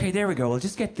 Okay, there we go. I'll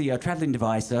just get the travelling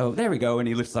device. Oh, there we go. And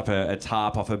he lifts up a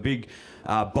tarp off a big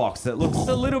box that looks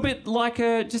a little bit like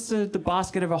the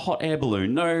basket of a hot air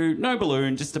balloon. No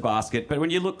balloon, just a basket. But when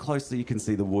you look closely, you can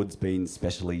see the wood's been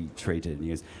specially treated. And he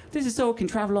goes, this is so it can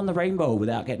travel on the rainbow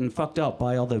without getting fucked up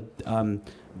by all the...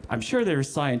 I'm sure there are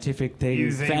scientific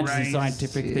things, UV fantasy rays.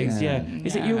 scientific things. Yeah.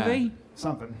 Is it UV?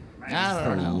 Something. I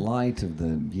don't The know. light of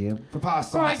the For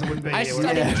past science, it wouldn't be I here, would it?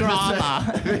 studied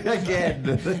drama.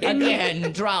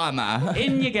 again. Drama.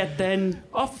 In you get then,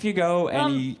 off you go,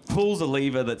 and he pulls a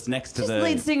lever that's next to Just the...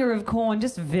 lead singer of Korn,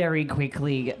 just very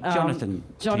quickly. Jonathan,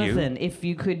 to Jonathan, if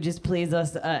you could just please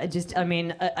us, I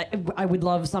would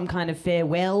love some kind of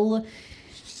farewell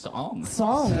Song.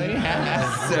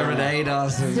 Serenade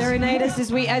us. Serenade us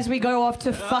as we go off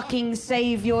to fucking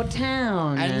save your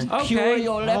town. And Okay. cure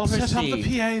your I'll set up the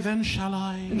leprosy. PA then, shall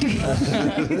I?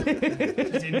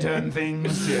 Intern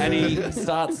things. Yeah. And he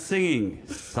starts singing,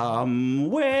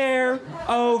 somewhere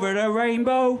over the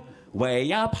rainbow,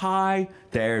 way up high,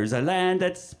 there's a land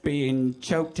that's being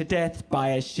choked to death by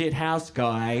a shithouse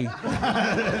guy.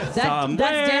 That's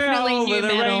definitely over new the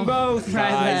metal. rainbow, Right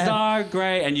skies there. are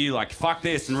grey. And you like, fuck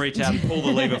this, and reach out and pull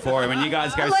the lever for him, and you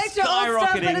guys go I like your old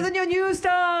stuff better skyrocketing. than your new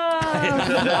stuff.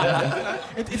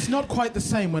 It's not quite the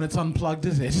same when it's unplugged,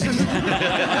 is it?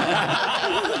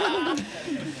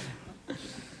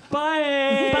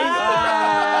 Bye!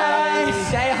 Bye.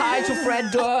 Say hi to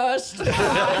Fred Durst.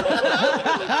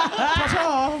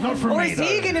 Not from Or me, is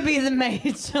he though. going to be the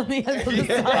mage on the other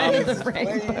side of the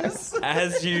rainbow?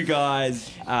 As you guys,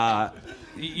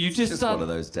 you just Just start, one of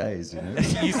those days, you know.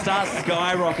 you start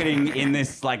skyrocketing in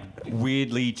this like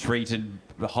weirdly treated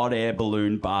hot air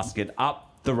balloon basket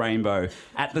up the rainbow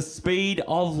at the speed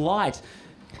of light.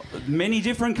 Many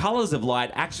different colours of light,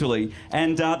 actually,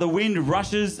 and the wind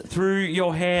rushes through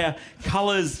your hair.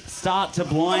 Colours start to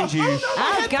blind you.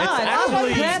 Oh, God.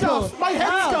 actually- Purple. My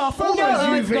headscarf. Oh,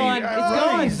 no, it's gone.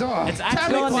 Rays. It's gone. Oh. It's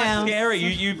actually gone quite now. scary.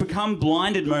 You become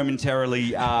blinded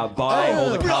momentarily by all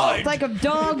the colours. It's like a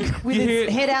dog with You hear-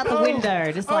 its head out the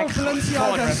window, just like...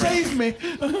 Balenciaga, save me.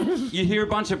 You hear a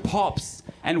bunch of pops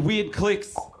and weird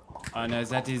clicks. Oh no,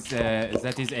 that is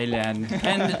Elan.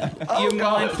 And your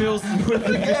mind fills with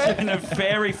the vision of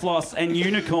fairy floss and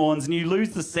unicorns, and you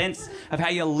lose the sense of how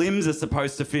your limbs are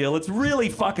supposed to feel. It's really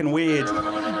fucking weird. My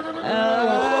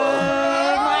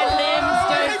limbs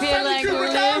don't feel like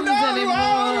limbs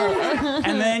anymore.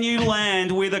 And then you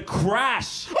land with a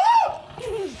crash.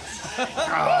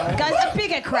 Guys, a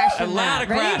bigger crash than louder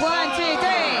that. Ready? crash.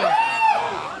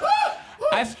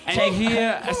 1, 2, 3. And you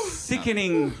hear a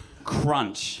sickening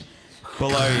crunch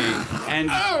below you.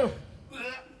 And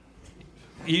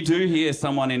you do hear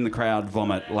someone in the crowd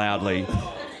vomit loudly.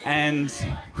 And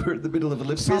We're in the middle of a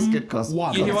Limp Bizkit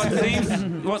costume. you hear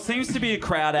what seems to be a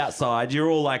crowd outside. You're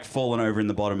all like fallen over in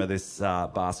the bottom of this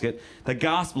basket. They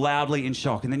gasp loudly in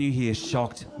shock, and then you hear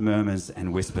shocked murmurs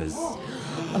and whispers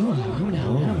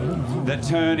that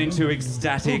turn into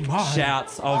ecstatic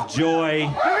shouts of joy.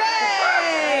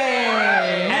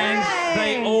 And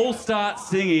they all start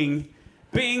singing,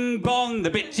 "Bing bong, the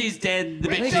bitch is dead, the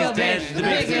bitch is dead, the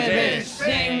bitch is dead."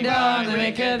 Ding dong, the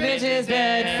wicked bitch is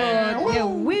dead for you.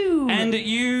 Woo. And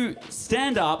you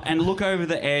stand up and look over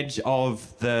the edge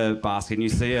of the basket, and you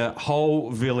see a whole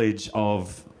village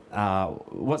of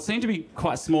what seem to be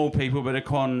quite small people, but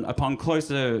upon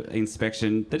closer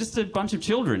inspection, they're just a bunch of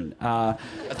children. I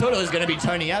thought it was going to be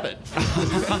Tony Abbott.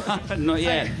 Not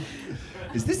yet.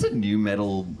 Is this a new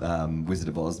metal Wizard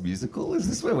of Oz musical? Is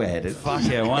this where we're headed? Fuck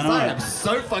yeah, why I am not?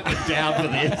 so fucking down for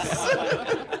this.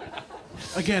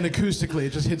 Again, acoustically,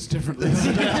 it just hits differently.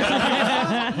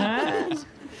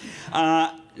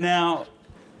 Now,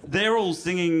 they're all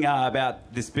singing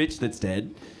about this bitch that's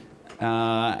dead,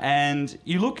 and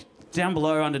you look down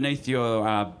below underneath your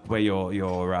where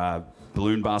your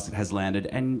balloon basket has landed,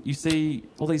 and you see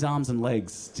all these arms and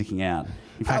legs sticking out.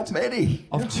 In How fact, many?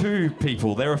 of 2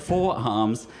 people. There are 4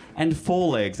 arms and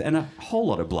 4 legs and a whole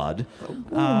lot of blood.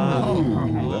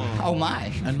 Oh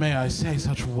my. And may I say,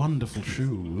 such wonderful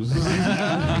shoes.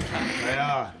 They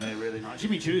are. They're really nice.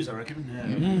 Jimmy Choo's, I reckon.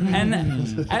 Yeah.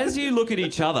 And as you look at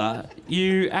each other,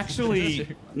 you actually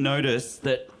notice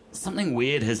that something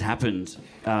weird has happened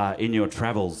in your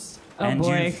travels. Oh, and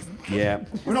boy. Yeah.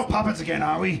 We're not puppets again,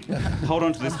 are we? Hold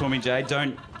on to this for me, Jay.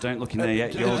 Don't look in there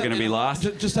yet. You're going to be last.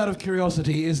 Just out of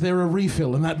curiosity, is there a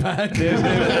refill in that bag?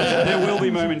 There will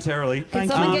be momentarily. Can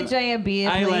someone get Jay a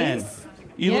beer, Aylan, please?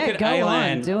 You look at go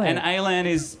Aylan, on, do it. and Aylan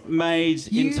is made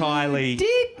entirely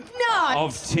Did not.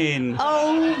 of tin.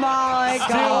 Oh my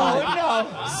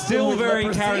God. Still very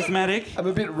leprosy? charismatic. I'm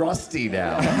a bit rusty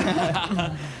now.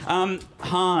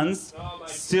 Hans,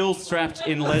 still strapped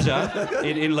in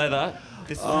in leather.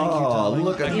 Oh,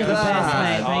 look at You're the best,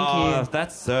 that. mate. Thank you.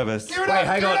 That's service. Give it Wait, up,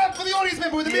 hang give on. it up for the audience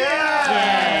member with the beer.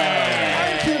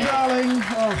 Thank you, darling.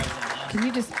 Oh, Can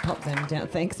you just pop them down?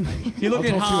 Thanks, mate. You look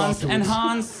I'll at talk to you Hans, and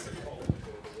afterwards.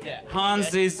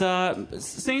 Hans is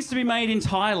seems to be made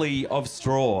entirely of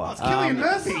straw. It's Killian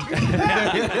Murphy.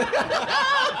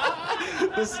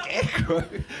 The scarecrow.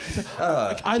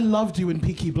 I loved you in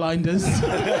Peaky Blinders.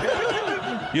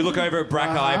 You look over at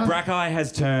Brackeye. Brackeye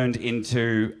has turned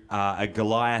into a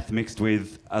Goliath mixed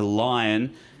with a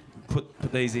lion. Put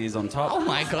these ears on top. Oh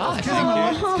my God. It's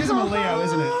because I'm a Leo,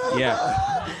 isn't it? Yeah.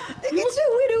 Look at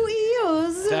your little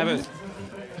ears. Dab it.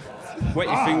 Wet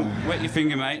your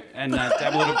finger, mate, and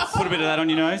dab a little. Put a bit of that on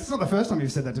your nose. It's not the first time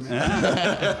you've said that to me.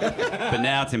 But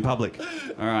now it's in public.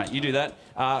 All right, you do that.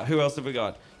 Who else have we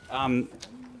got?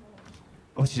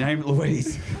 What's your name?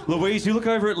 Louise. Louise, you look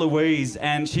over at Louise,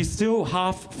 and she's still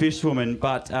half fishwoman,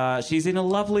 but she's in a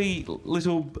lovely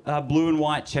little blue and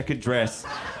white checkered dress.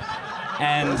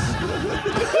 And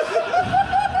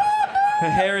her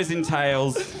hair is in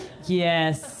tails.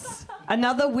 Yes.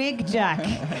 Another wig, Jack.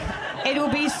 It will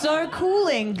be so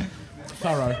cooling.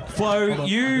 Thorough. Flo,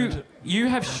 you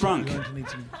have shrunk.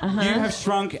 Uh-huh. You have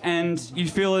shrunk, and you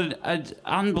feel an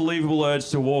unbelievable urge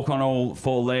to walk on all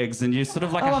four legs, and you're sort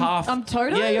of like a half. I'm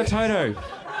Toto? Yeah, you're Toto.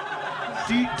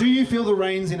 Do you feel the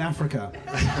rains in Africa?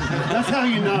 That's how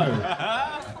you know.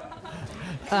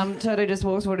 Toto just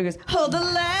walks forward and goes, hold the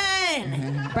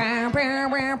line. Bow, bow,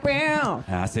 bow, bow.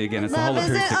 See again, it's the whole Love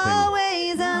acoustic isn't thing.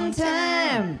 always on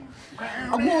time.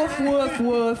 Woof, woof,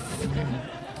 woof.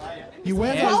 You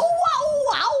wear Wow, those.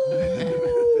 wow,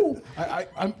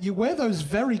 wow. You wear those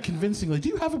very convincingly. Do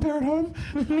you have a pair at home?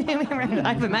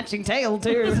 I have a matching tail,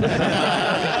 too.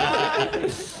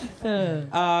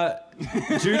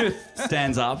 Judith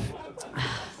stands up,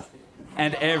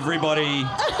 and everybody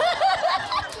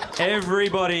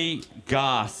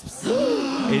gasps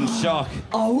in shock.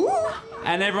 Oh?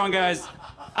 And everyone goes,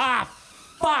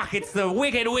 fuck, it's the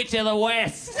Wicked Witch of the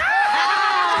West.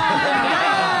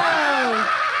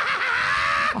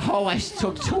 Oh, I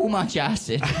took too much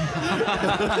acid.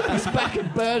 He's back in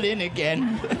Berlin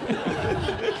again.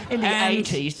 In the And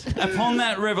 80s. upon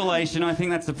that revelation, I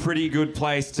think that's a pretty good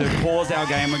place to pause our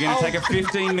game. We're going to take a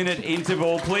 15-minute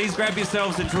interval. Please grab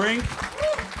yourselves a drink.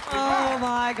 Oh,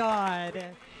 my God.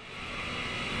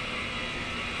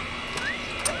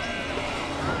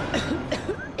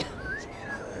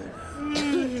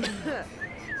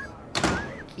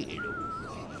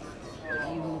 What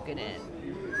are you looking at?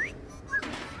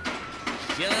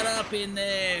 Shut up in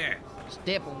there.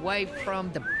 Step away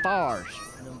from the bars.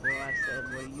 Little boy, I said,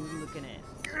 what are you looking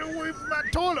at? Get away from my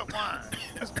toilet wine.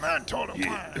 That's my toilet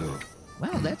wine.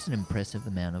 Wow, that's an impressive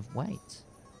amount of weight.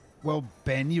 Well,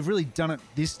 Ben, you've really done it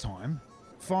this time.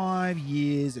 5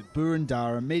 years at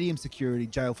Burundara medium security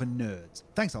jail for nerds.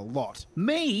 Thanks a lot.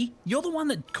 Me? You're the one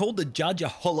that called the judge a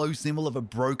hollow symbol of a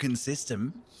broken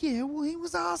system. Yeah, well, he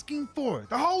was asking for it.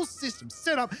 The whole system's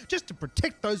set up just to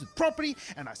protect those with property,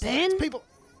 and I Ben? select people.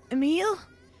 Emil?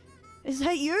 Is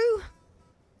that you?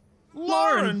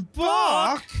 Lauren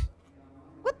Bach?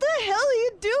 What the hell are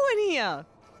you doing here?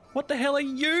 What the hell are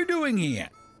you doing here?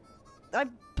 I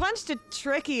punched a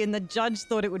Trekkie and the judge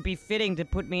thought it would be fitting to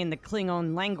put me in the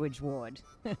Klingon language ward.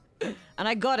 And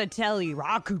I gotta tell you,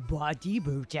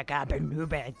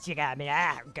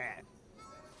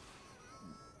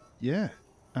 Yeah.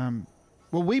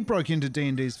 Well, we broke into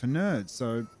D&D's for nerds,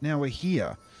 so now we're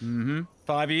here.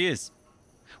 5 years.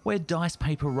 We're Dice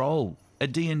Paper Roll, a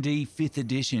D&D 5th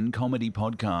edition comedy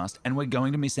podcast, and we're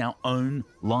going to miss our own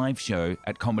live show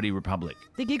at Comedy Republic.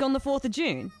 The gig on the 4th of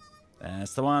June?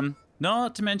 That's the one.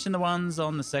 Not to mention the ones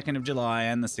on the 2nd of July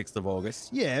and the 6th of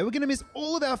August. Yeah, we're going to miss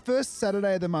all of our first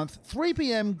Saturday of the month, 3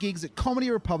 p.m. gigs at Comedy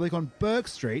Republic on Burke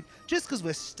Street, just because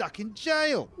we're stuck in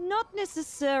jail. Not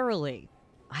necessarily.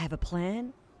 I have a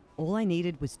plan. All I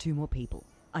needed was 2 more people.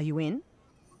 Are you in?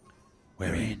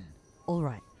 We're in. All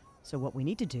right. So what we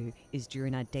need to do is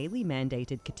during our daily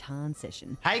mandated Catan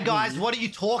session. Hey guys, what are you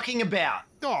talking about?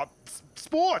 Oh,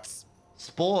 sports.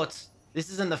 Sports? This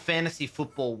isn't the fantasy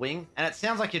football wing, and it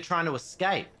sounds like you're trying to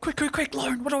escape. Quick,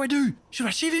 Lauren, what do I do? Should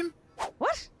I shoot him?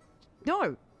 What?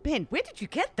 No. Ben, where did you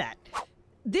get that?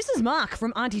 This is Mark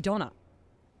from Auntie Donna.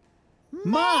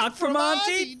 Mark from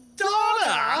Auntie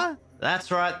Donna!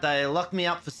 That's right, they locked me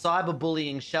up for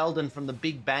cyberbullying Sheldon from the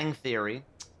Big Bang Theory.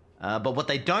 But what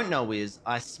they don't know is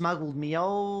I smuggled me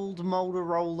old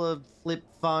Motorola flip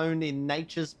phone in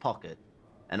nature's pocket,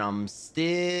 and I'm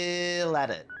still at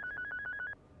it.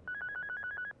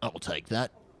 I'll take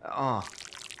that. Oh,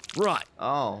 Right.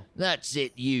 oh. That's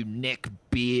it, you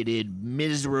neck-bearded,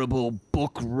 miserable,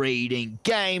 book-reading,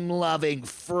 game-loving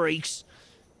freaks.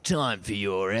 Time for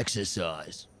your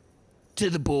exercise. To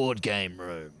the board game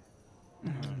room.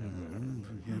 I'm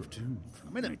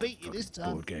gonna beat you this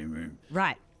time. Board game room.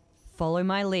 Right. Follow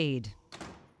my lead.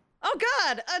 Oh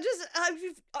God!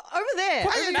 Over there.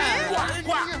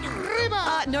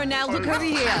 No, now look over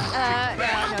here.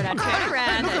 No, turn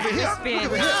around and do a spin.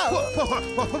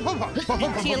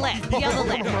 To your left, the other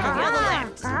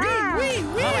left. All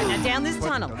right, now down this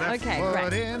tunnel. Okay,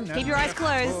 great. Keep your eyes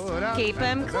closed. Keep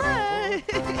them closed.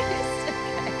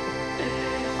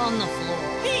 On the floor.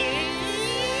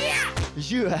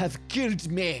 You have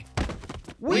killed me.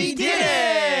 We did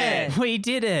it! We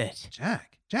did it.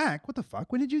 Jack, what the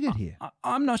fuck? When did you get here?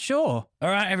 I'm not sure. All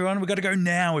right, everyone, we've got to go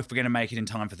now if we're going to make it in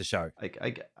time for the show.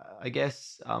 I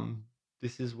guess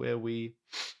this is where we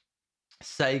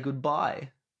say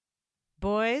goodbye.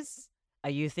 Boys,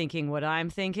 are you thinking what I'm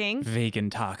thinking?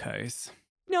 Vegan tacos.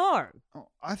 No. Oh,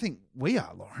 I think we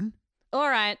are, Lauren. All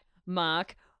right,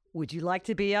 Mark. Would you like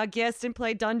to be our guest and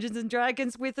play Dungeons and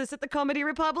Dragons with us at the Comedy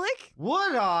Republic?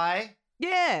 Would I?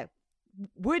 Yeah.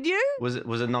 Would you? Was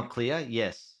it not clear?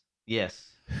 Yes.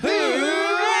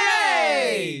 Hooray!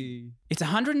 It's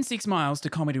 106 miles to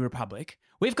Comedy Republic.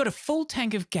 We've got a full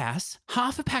tank of gas,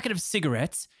 half a packet of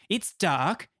cigarettes, it's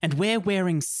dark, and we're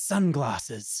wearing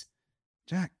sunglasses.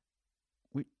 Jack,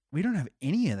 we don't have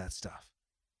any of that stuff.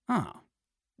 Oh.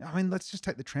 I mean, let's just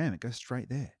take the tram. It goes straight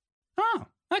there. Oh,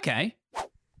 okay.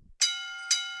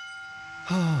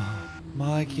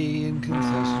 Mikey and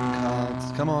concession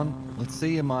cards. Come on, let's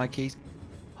see your Mikeys.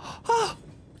 Oh,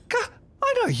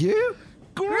 I know you.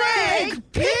 Greg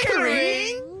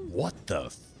Pickering! What the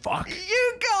fuck?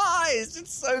 You guys,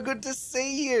 it's so good to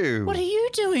see you. What are you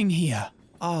doing here?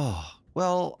 Oh,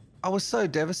 well, I was so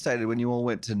devastated when you all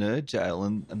went to nerd jail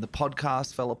and the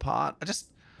podcast fell apart. I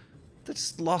just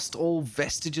lost all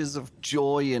vestiges of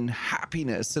joy and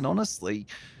happiness and honestly,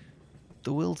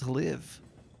 the will to live.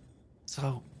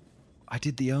 So I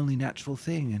did the only natural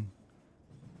thing and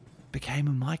became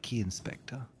a Mikey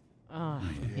inspector. Oh,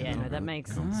 yeah, no, that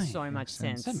makes so much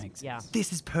sense. That makes sense. Yeah.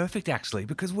 This is perfect, actually,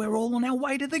 because we're all on our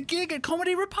way to the gig at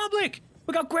Comedy Republic.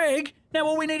 We got Greg. Now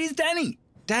all we need is Danny.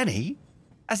 Danny?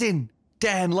 As in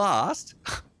Dan Last?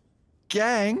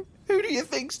 Gang, who do you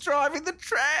think's driving the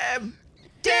tram?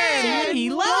 Danny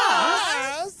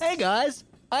Last! Hey guys,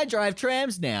 I drive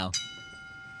trams now.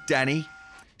 Danny,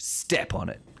 step on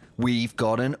it. We've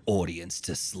got an audience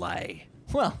to slay.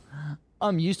 Well,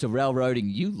 I'm used to railroading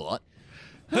you lot.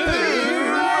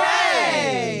 Hooray!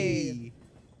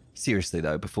 Seriously,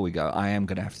 though, before we go, I am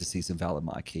going to have to see some valid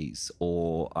Mikeys,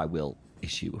 or I will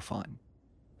issue a fine.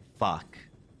 Fuck.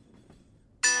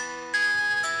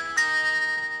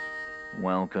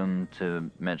 Welcome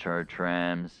to Metro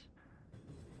Trams.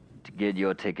 To get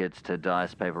your tickets to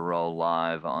Dice Paper Roll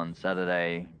Live on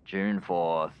Saturday, June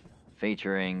 4th,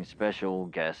 featuring special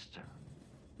guest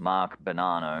Mark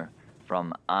Bonanno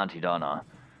from Auntie Donna,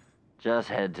 just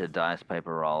head to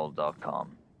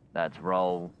dicepaperroll.com. That's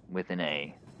roll with an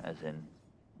E, as in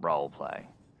role play.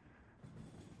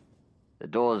 The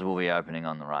doors will be opening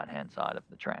on the right-hand side of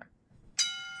the tram.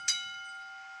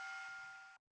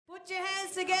 Put your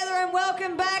hands together and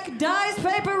welcome back Dice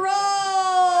Paper Roll!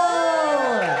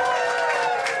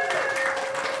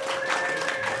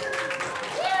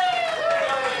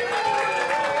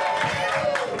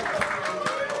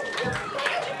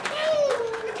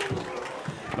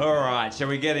 All right, shall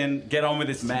we get on with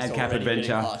this madcap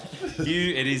adventure?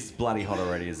 It is bloody hot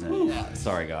already, isn't it? Yeah.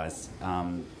 Sorry, guys.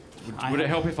 Would it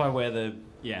help if I wear the...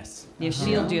 Yes. You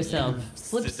shield yourself.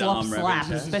 Slip, slop, Saddam slap,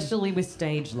 reference. especially with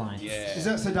stage lines. Yeah. Is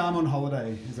that Saddam on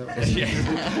holiday? Is that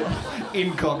what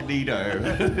Incognito.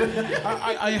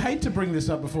 I hate to bring this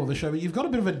up before the show, but you've got a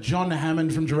bit of a John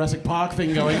Hammond from Jurassic Park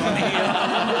thing going on here.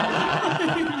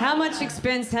 How much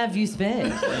expense have you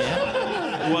spared?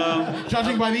 Well,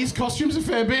 judging by these costumes, a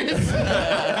fair bit.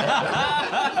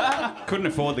 couldn't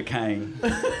afford the cane.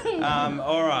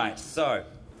 All right, so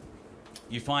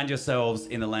you find yourselves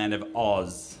in the land of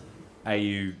Oz,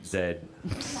 A-U-Z.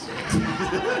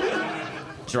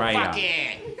 Drea. Fuck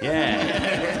yeah!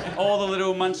 Yeah. All the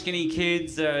little munchkiny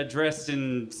kids are dressed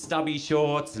in stubby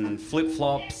shorts and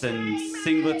flip-flops and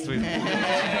singlets with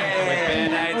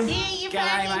band-aids.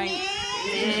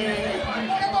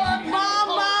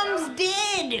 Mom's dead!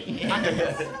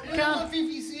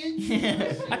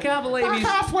 I can't believe he's...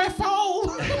 halfway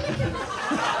full.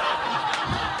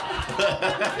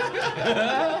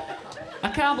 I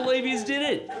can't believe you did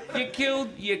it. You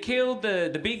killed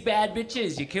the big bad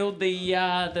bitches. You killed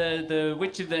the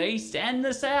Witch of the East and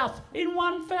the South in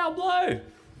one foul blow.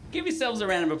 Give yourselves a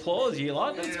round of applause, you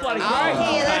lot. That's bloody great.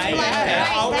 Yeah, that's bloody great.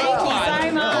 Thank you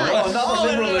so much. Oh, another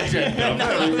liberal agenda.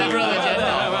 Liberal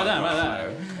agenda. Well done.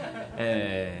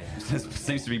 There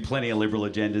seems to be plenty of liberal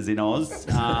agendas in Oz.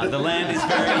 The land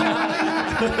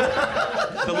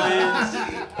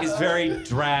is very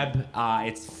drab.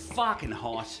 It's fucking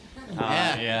hot.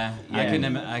 Yeah. I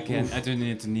don't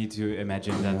need to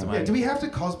imagine that. Yeah, do we have to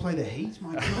cosplay the heat?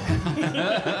 My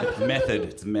God. Method.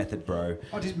 It's method, bro.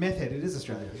 Oh, just method. It is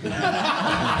Australia.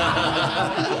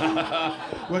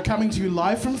 We're coming to you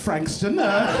live from Frankston.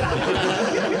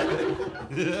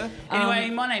 Anyway,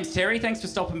 my name's Terry. Thanks for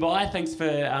stopping by. Thanks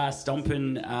for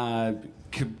stomping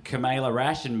Kamala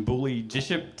Rash and Bully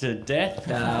Jishop to death.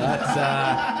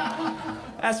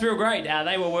 That's real great.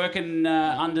 They were working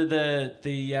under the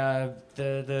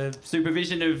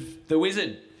supervision of the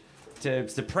wizard to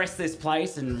suppress this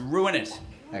place and ruin it.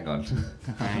 Hang on.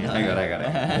 Hang on.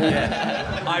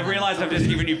 Yeah. I realise I've just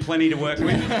given you plenty to work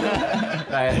with.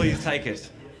 Please take it.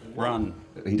 Run.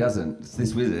 He doesn't.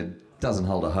 This wizard doesn't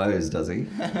hold a hose, does he?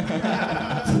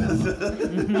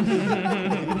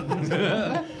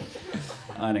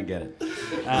 I don't get it.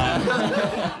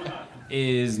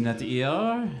 Is not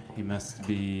here. He must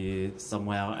be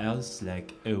somewhere else,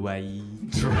 like Hawaii.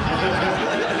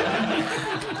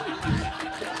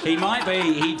 He might be.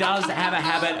 He does have a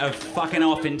habit of fucking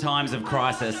off in times of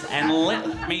crisis. And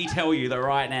let me tell you that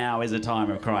right now is a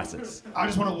time of crisis. I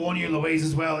just want to warn you, Louise,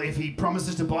 as well. If he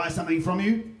promises to buy something from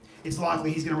you, it's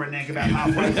likely he's going to renege about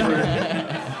halfway through.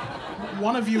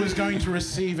 One of you is going to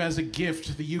receive as a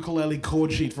gift the ukulele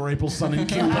chord sheet for April's Sun in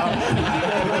Cuba.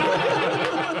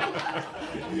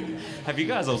 Have you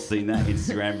guys all seen that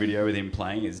Instagram video with him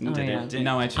playing?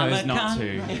 No, I chose not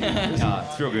to.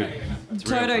 It's real good.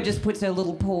 Toto just puts her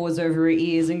little paws over her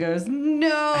ears and goes,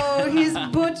 "No, he's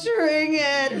butchering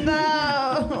it.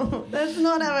 No, that's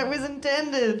not how it was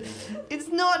intended. It's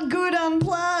not good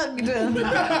unplugged."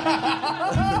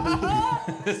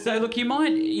 So look, you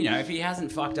might, if he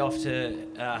hasn't fucked off to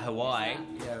Hawaii,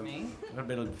 got a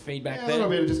bit of feedback Yeah, a there. little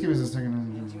bit. Just give us a second.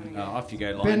 Off you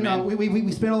go, Ben, Lion Man.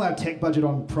 we spent all our tech budget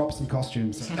on props and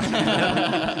costumes.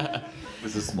 It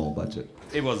was a small budget.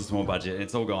 It was a small budget.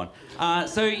 It's all gone.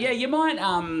 So yeah, you might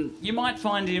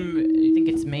find him. You think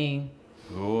It's me.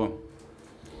 Oh.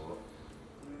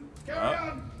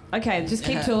 Okay, just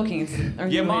keep talking.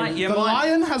 You might. The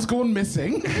lion has gone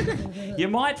missing. You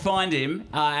might find him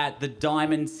at the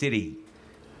Diamond City.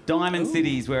 Diamond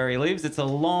City is where he lives. It's a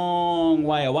long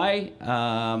way away.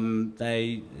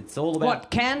 It's all about What,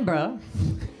 Canberra?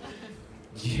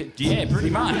 Yeah,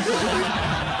 pretty much.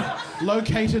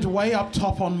 Located way up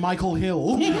top on Michael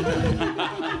Hill.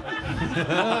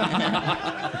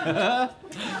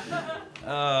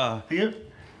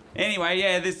 Anyway,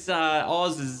 yeah, this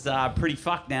Oz is pretty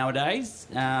fucked nowadays.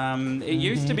 It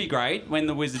used to be great when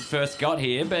the wizard first got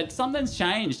here, but something's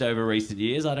changed over recent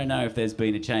years. I don't know if there's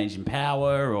been a change in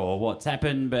power or what's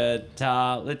happened, but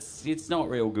it's not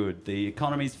real good. The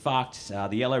economy's fucked.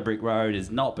 The yellow brick road has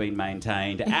not been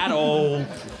maintained at all.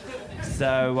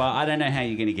 So I don't know how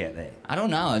you're going to get there. I don't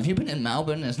know. Have you been in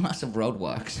Melbourne? There's massive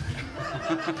roadworks.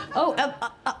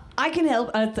 I can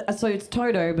help. So it's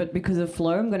Toto, but because of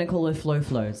Flo, I'm going to call her Flo.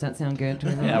 Does that sound good to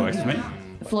everyone? Yeah, that works for me.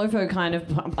 Flofo kind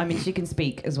of, I mean, she can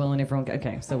speak as well, and everyone.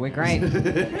 Okay, so we're great.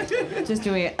 Just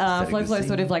doing it. Floflo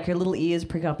sort of like her little ears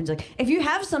prick up and she's like, if you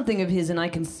have something of his and I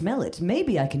can smell it,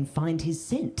 maybe I can find his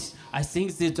scent. I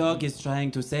think the dog is trying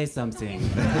to say something.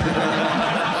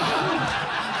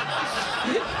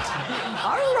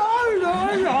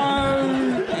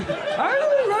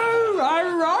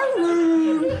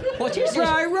 What is it?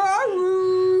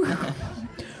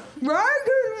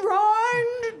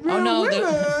 Oh no,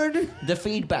 the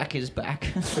feedback is back.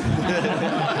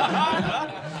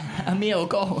 Emil,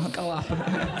 go up.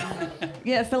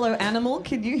 Yeah, fellow animal,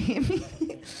 can you hear me?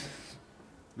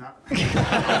 No.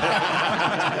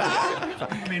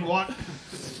 I mean, what?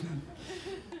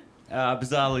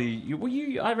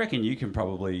 Bizarrely, I reckon you can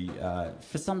probably,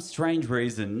 for some strange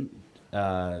reason,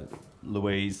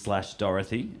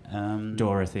 Louise/Dorothy.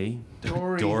 Dorothy.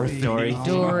 Dory.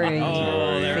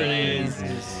 Oh, there it is.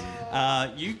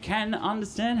 You can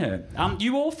understand her.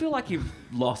 You all feel like you've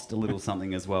lost a little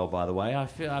something as well, by the way.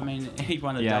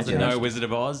 Anyone that doesn't know Wizard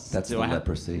of Oz... That's the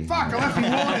leprosy. Fuck, I left me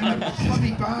one in the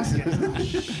bloody basket.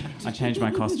 I changed my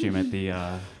costume at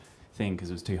the thing because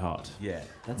it was too hot. Yeah,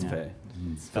 that's fair.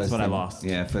 That's what I lost.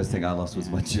 Yeah, first thing I lost was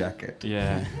my jacket.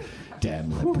 Yeah.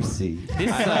 Damn leprosy.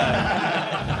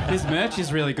 This merch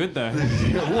is really good though.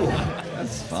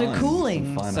 That's fun. So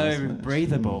cooling. So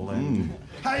breathable and.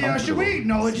 Hey, should we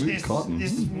acknowledge Smooth cotton.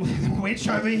 this witch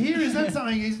over here? Is that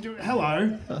something he's doing?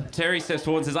 Hello. Terry steps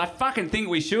forward and says, I fucking think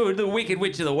we should. The Wicked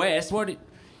Witch of the West. What?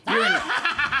 You're in...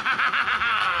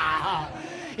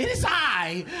 It is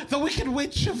I, the Wicked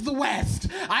Witch of the West.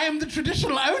 I am the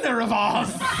traditional owner of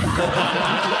Oz.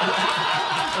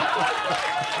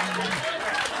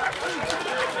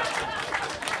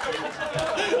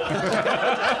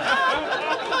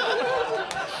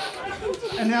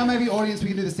 And now maybe, audience, we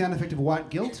can do the sound effect of white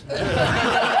guilt.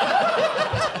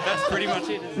 That's pretty much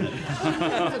it, isn't it?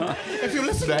 If you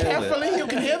listen carefully, you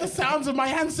can hear the sounds of my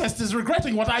ancestors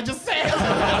regretting what I just said.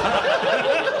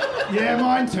 Yeah,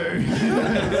 mine too.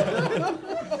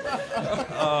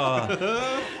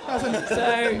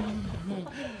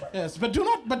 Yes, but do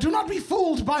not be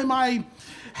fooled by my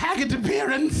haggard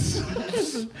appearance.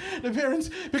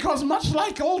 Because much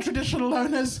like all traditional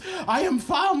owners, I am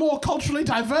far more culturally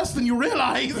diverse than you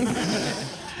realize.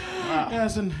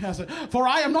 Yes, for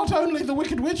I am not only the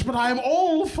Wicked Witch, but I am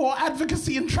all for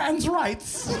advocacy and trans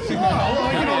rights.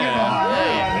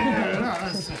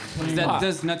 That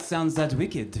does not sound that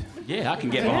wicked. Yeah, I can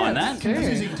get behind that.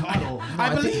 Confusing title.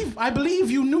 I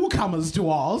believe you newcomers to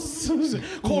Oz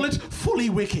call it fully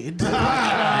wicked.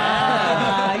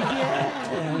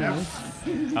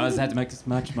 Oh, that makes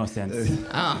much more sense.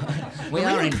 We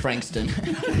are in Frankston.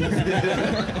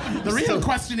 The real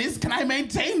question is, can I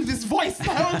maintain this voice the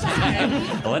whole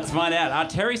time? Well, let's find out.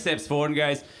 Terry steps forward and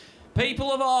goes,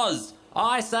 People of Oz,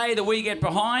 I say that we get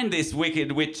behind this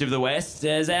Wicked Witch of the West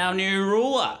as our new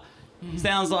ruler.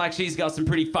 Sounds like she's got some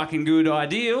pretty fucking good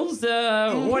ideals.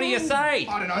 What do you say?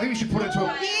 I don't know, I think we should put it to a...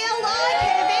 Yeah, like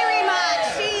her very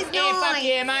much. She's nice. Fuck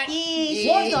yeah, mate. Yeah,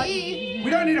 What? We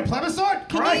don't need a plebiscite?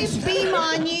 Can Great. you be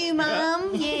my new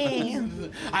mum? Yeah.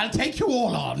 I'll take you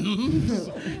all on.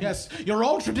 Yes, you're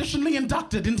all traditionally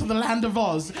inducted into the land of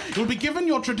Oz. You'll be given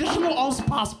your traditional Oz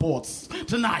passports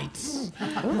tonight.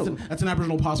 That's an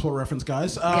Aboriginal passport reference,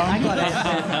 guys. I got it.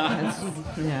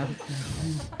 Yeah.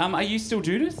 Are you still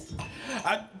Judith?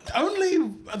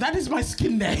 Only that is my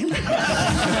skin name.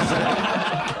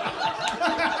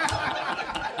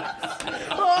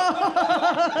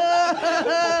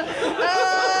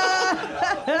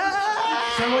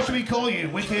 So what should we call you?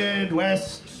 Wicked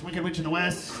West? Wicked Witch in the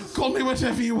West? Call me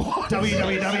whatever you want.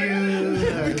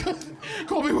 WWW.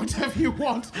 Call me whatever you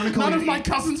want. I'm gonna call None you of my E.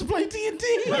 cousins play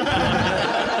D&D. They're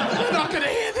not going to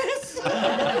hear this.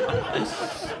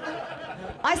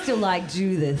 I still like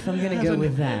Judith. I'm going to go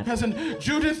with that.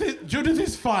 Judith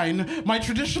is fine. My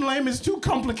traditional name is too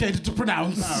complicated to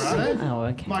pronounce. All right. Oh,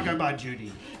 okay. Might go by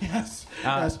Judy. Yes.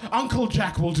 Uncle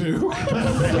Jack will do.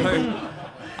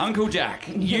 Uncle Jack,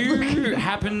 you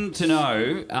happen to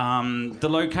know the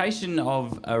location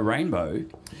of a rainbow.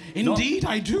 Indeed,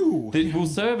 I do. That will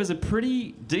serve as a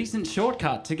pretty decent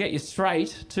shortcut to get you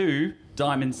straight to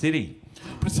Diamond City.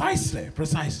 Precisely.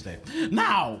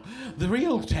 Now, the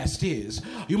real test is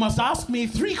you must ask me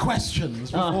 3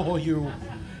 questions before you...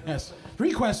 Yes,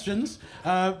 3 questions.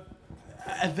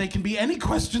 They can be any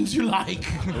questions you like.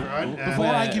 Right. Before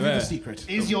I give you the secret.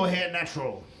 Is your hair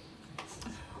natural?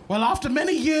 Well, after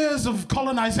many years of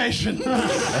colonization... Sorry,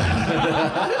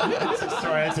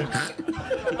 that's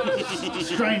a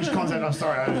strange concept. I'm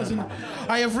sorry.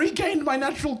 I have regained my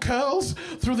natural curls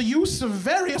through the use of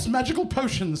various magical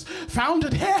potions found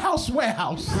at Hair House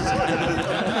Warehouse.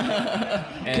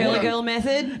 Curly girl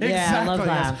method? Yeah, I love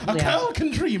that. Yes. A curl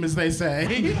can dream, as they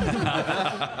say.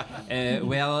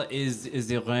 Where is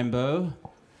the rainbow?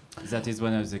 That is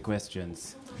one of the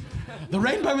questions. The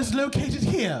rainbow is located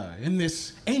here, in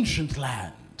this ancient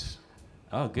land.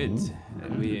 Oh, good.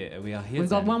 We are here. We've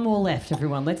got one more left,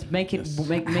 everyone. Let's make it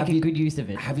make a good use of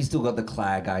it. Have you still got the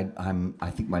clag? I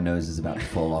think my nose is about to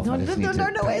fall off. No, I just need to...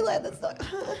 Ayla, that's not...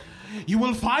 You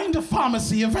will find a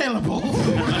pharmacy available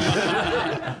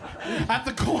at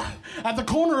the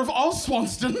corner of Oz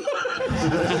Swanston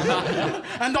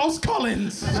and Oz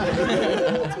Collins.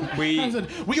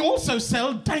 We also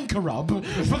sell Dankarub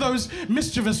for those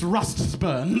mischievous rust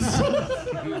burns.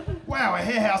 Wow, a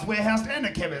hair house, warehouse, and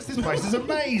a chemist. This place is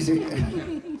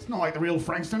amazing. not like the real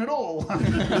Frankston at all.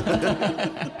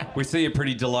 We see a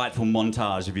pretty delightful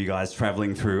montage of you guys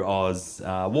travelling through Oz,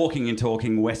 walking and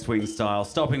talking West Wing style,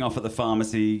 stopping off at the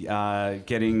pharmacy,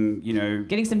 getting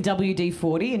some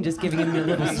WD-40 and just giving him a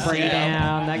little spray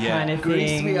down, that kind of thing.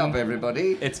 Grease me up,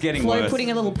 everybody. It's getting Flo worse.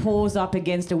 putting a little paws up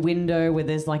against a window where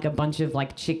there's like a bunch of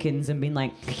like chickens and being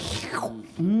like,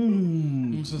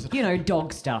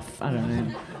 dog stuff. I don't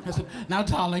know. Now,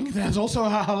 darling, there's also a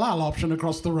halal option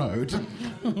across the road.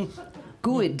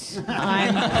 Good. Would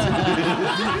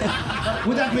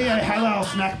that be a halal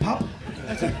snack pup?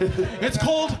 It's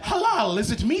called halal.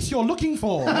 Is it meat you're looking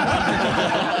for?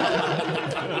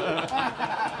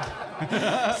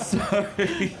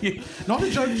 Not a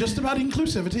joke, just about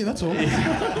inclusivity, that's all.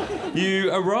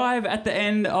 You arrive at the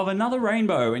end of another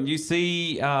rainbow and you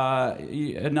see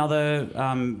another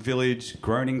village,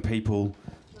 groaning people,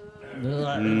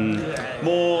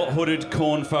 more hooded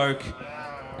corn folk,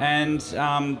 and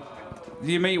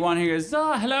you meet one who goes,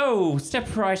 hello,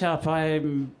 step right up,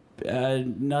 I'm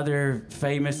another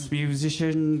famous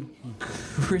musician,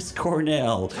 Chris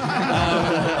Cornell.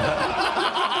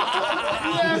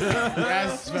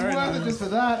 Yes, very worth it just for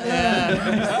that.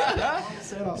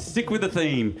 Yeah. Stick with the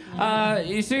theme.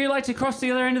 So you like to cross the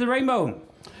other end of the rainbow?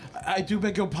 I do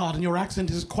beg your pardon, your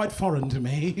accent is quite foreign to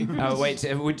me. Oh, wait,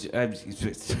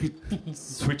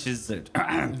 switches.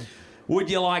 Would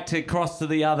you like to cross to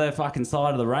the other fucking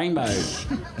side of the rainbow?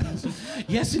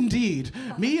 Yes, indeed.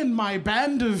 Me and my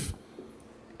band of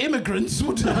immigrants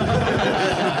would...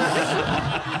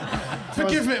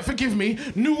 Forgive me,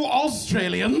 New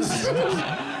Australians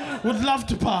would love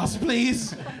to pass,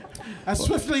 please. As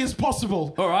swiftly as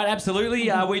possible. All right,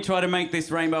 absolutely. We try to make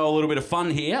this rainbow a little bit of fun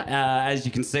here, as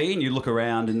you can see, and you look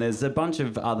around and there's a bunch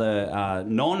of other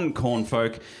non-corn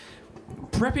folk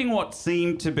prepping what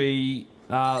seem to be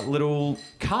little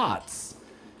carts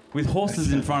with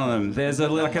horses in front of them. There's a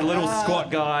little squat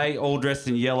guy all dressed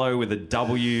in yellow with a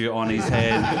W on his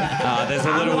head. There's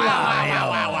a little...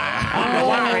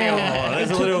 There's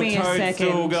a little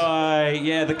toadstool guy.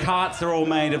 Yeah, the carts are all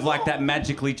made of like that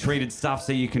magically treated stuff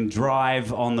so you can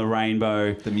drive on the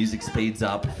rainbow. The music speeds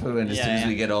up as soon as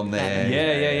we get on there.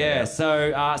 Yeah.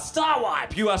 So,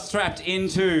 Starwipe, you are strapped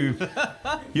into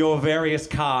your various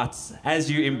carts as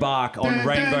you embark on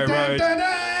Rainbow Road.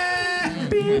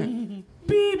 Beep,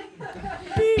 beep,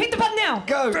 beep. Hit the button now.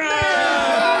 Go.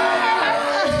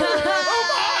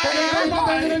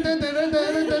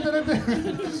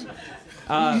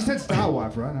 You said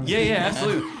Starwipe, right? Yeah,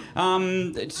 absolutely.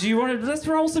 Do you want to... Let's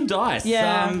roll some dice.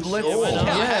 Yeah. I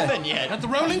haven't yet. Let the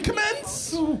rolling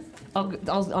commence.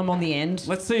 I'm on the end.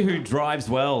 Let's see who drives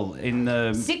well in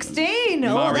the... 16!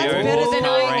 Oh, Mario that's better than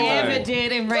I Rainbow. ever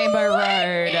did in Rainbow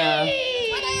Road.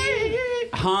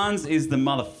 Hans is the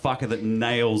motherfucker that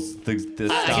nails the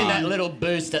start. I get that little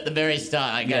boost at the very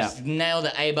start. I just nail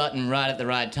the A button right at the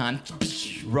right time.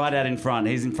 Right out in front.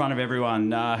 He's in front of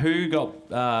everyone. Who got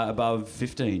above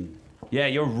 15? Yeah,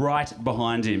 you're right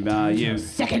behind him. You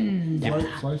Second.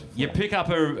 You pick up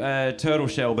a turtle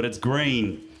shell, but it's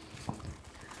green.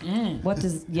 What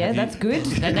does... Yeah, that's good.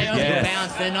 They don't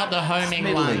bounce. They're not the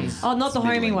homing ones. Oh, not the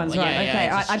homing ones, right. Okay,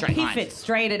 it's a I straight piff line. it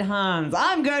straight at Hans.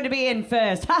 I'm going to be in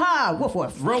first. Ha-ha! Woof,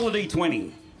 woof. Roll a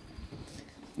d20.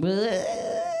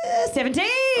 17!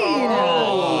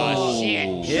 Oh,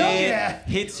 shit. Yeah.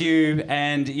 Hits you,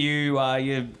 and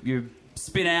you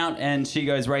spin out, and she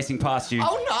goes racing past you.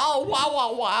 Oh, no.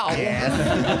 Wow.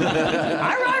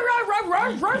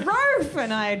 Roof!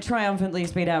 And I triumphantly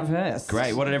speed out first.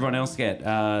 Great. What did everyone else get?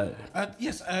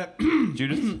 Yes,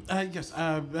 Judith? yes,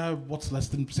 what's less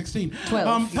than 16?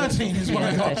 12. 13 is what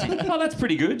I got. Oh, that's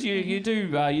pretty good. You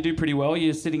do pretty well.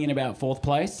 You're sitting in about 4th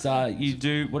place. You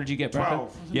do... What did you get, Bracker?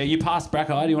 12. Yeah, you passed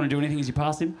Bracker. Do you want to do anything as you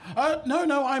pass him?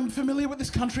 No, I'm familiar with this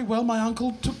country well. My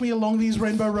uncle took me along these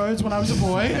rainbow roads when I was a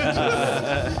boy.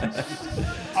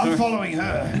 I'm following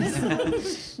her.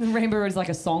 The Rainbow is like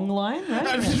a song line,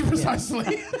 right?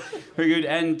 Precisely. Very good.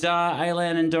 And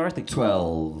Aylan and Dorothy?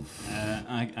 12.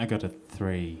 I got a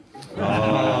 3.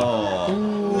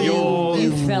 Oh.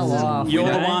 You fell off.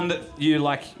 You're the one that you,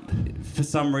 like, for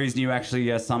some reason you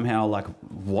actually somehow, like,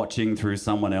 watching through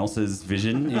someone else's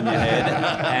vision in your head,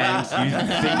 and you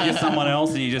think you're someone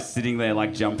else, and you're just sitting there,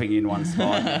 like, jumping in one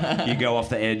spot. You go off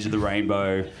the edge of the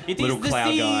rainbow. It little is the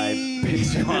cloud guy sea.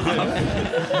 picks you up.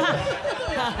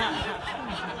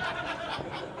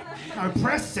 No,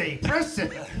 press C.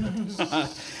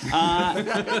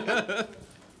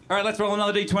 All right, let's roll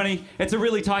another d20. It's a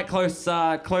really tight, close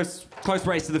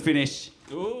race to the finish.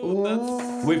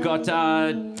 Ooh, We've got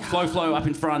Flo up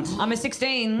in front. I'm a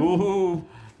 16. Ooh.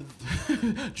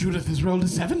 Judith has rolled a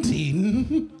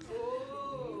 17.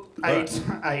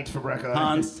 8 for Brecco.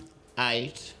 Hans.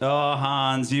 8. Oh,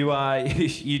 Hans, you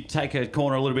you take a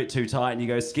corner a little bit too tight and you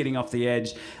go skidding off the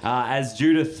edge as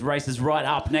Judith races right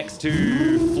up next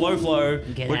to Flo.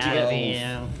 Get out of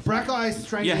here. Brackeye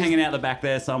strength. You're hanging out the back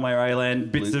there somewhere,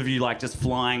 Aylan. Bits of you like just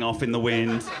flying off in the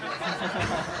wind.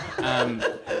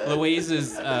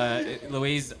 Louise,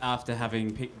 after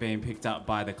having been picked up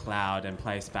by the cloud and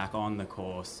placed back on the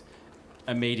course,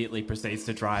 immediately proceeds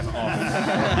to drive off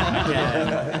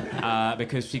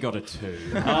because she got a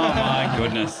 2. Oh my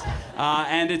goodness!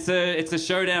 And it's a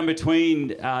showdown between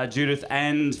Judith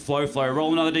and Flo.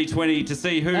 Roll another d20 to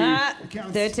see who.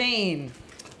 13.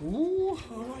 Ooh,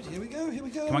 all right, here we go.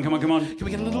 Come on! Can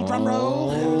we get a little drum roll?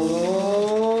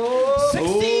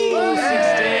 16! 16!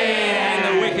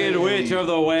 And the Wicked Witch of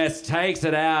the West takes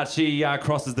it out. She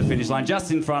crosses the finish line just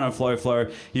in front of Flo.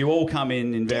 You all come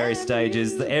in various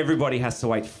stages. Everybody has to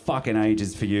wait fucking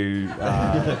ages for you,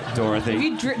 Dorothy. Are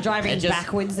you driving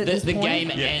backwards at this the point?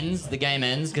 game ends. The game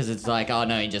ends because it's like, oh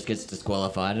no, he just gets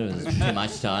disqualified. It was too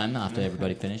much time after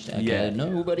everybody finished. Okay, Yeah.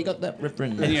 nobody got that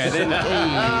reference. Anyway,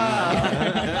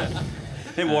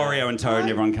 then Wario and Toad and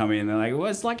everyone come in and they're like, well,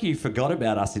 it's like you forgot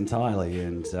about us entirely.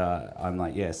 And I'm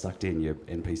like, yeah, sucked in, you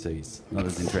NPCs. Not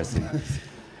as interesting. Is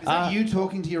that you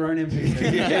talking to your own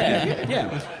NPC? Yeah.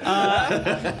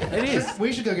 It is.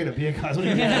 We should go get a beer, guys. What do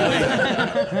you think?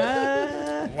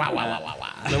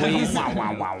 Louise,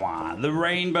 the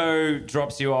rainbow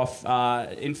drops you off.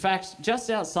 In fact, just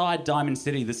outside Diamond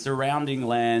City, the surrounding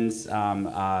lands,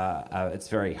 it's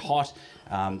very hot.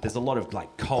 There's a lot of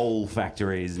like coal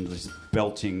factories and just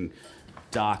belching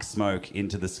dark smoke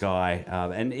into the sky.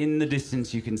 And in the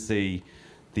distance, you can see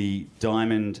the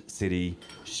Diamond City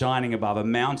shining above a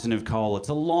mountain of coal. It's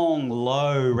a long,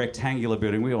 low, rectangular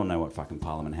building. We all know what fucking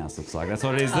Parliament House looks like. That's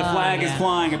what it is. The flag is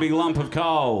flying, a big lump of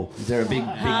coal. Is there a big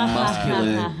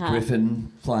muscular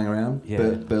griffin flying around? Yeah.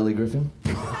 Burly griffin?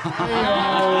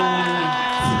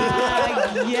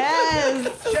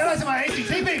 Yes! Shout out to my ACT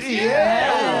picks.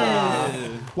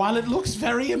 While it looks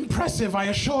very impressive, I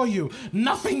assure you,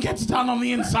 nothing gets done on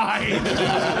the inside.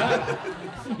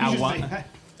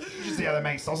 You should see how they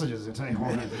make sausages. I'll tell you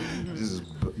what. This is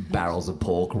barrels of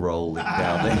pork rolling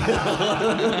down there.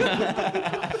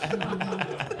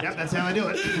 Yep, that's how they do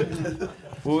it.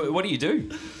 Well, what do you do?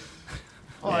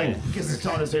 I guess it's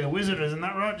time to see the wizard, isn't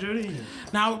that right, Judy?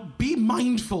 Now, be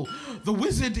mindful. The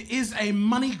wizard is a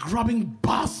money-grubbing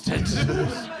bastard.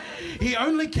 He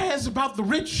only cares about the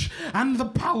rich and the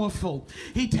powerful.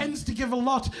 He tends to give a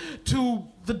lot to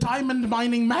the diamond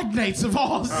mining magnates of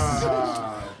Oz.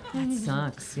 That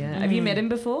sucks, yeah. Have you met him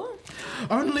before?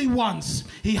 Only once.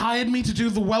 He hired me to do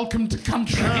the welcome to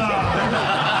country.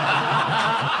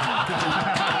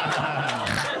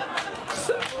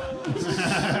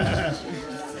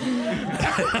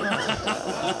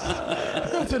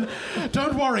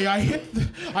 Don't worry, I hit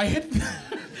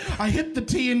the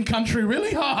tea in country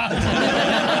really hard.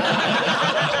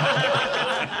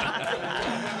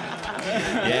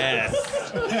 Yes.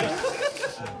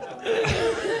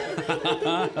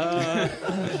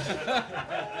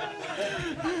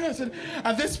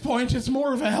 At this point, it's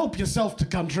more of a help yourself to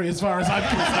country as far as I'm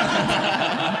concerned.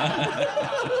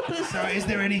 So, is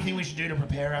there anything we should do to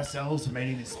prepare ourselves for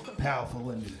meeting this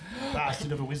powerful and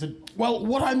bastard of a wizard? Well,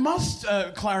 what I must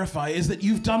clarify is that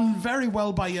you've done very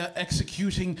well by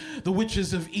executing the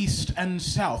witches of East and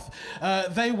South.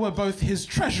 They were both his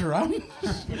treasurer and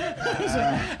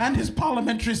his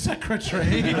parliamentary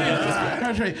secretary.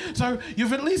 So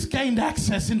you've at least gained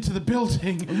access into the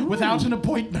building without an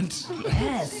appointment.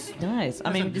 Yes, nice.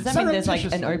 I mean, does that mean there's like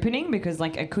an Surreptitiously. opening? Because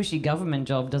like a cushy government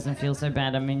job doesn't feel so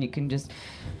bad. I mean, you can just...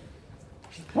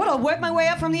 Well, I'll work my way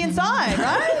up from the inside,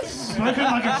 right? Smoking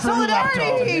like a true Solidarity,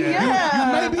 lapdog. yeah.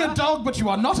 You may be a dog, but you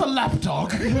are not a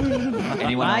lapdog.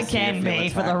 I can be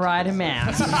for the right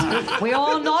amount. We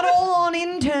are not all on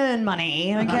intern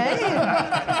money, okay?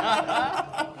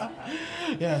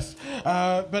 Yes,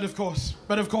 but of course,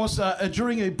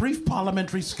 during a brief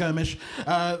parliamentary skirmish,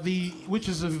 the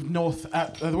witches of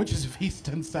the witches of East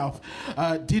and South,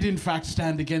 did in fact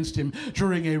stand against him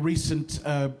during a recent.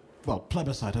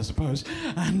 Plebiscite, I suppose.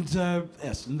 And,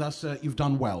 yes, and thus you've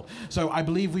done well. So I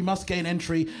believe we must gain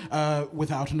entry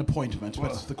without an appointment.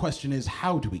 But the question is,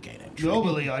 how do we gain entry?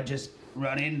 Normally, I just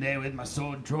run in there with my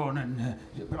sword drawn, and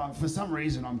but for some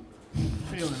reason, I'm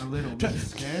feeling a little bit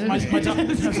scared.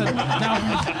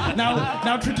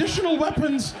 Now, traditional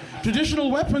weapons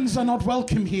are not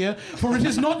welcome here, for it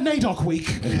is not NAIDOC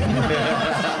week.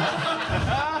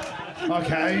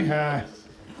 Okay,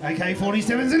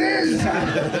 AK-47s it is!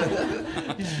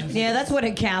 Yeah, that's what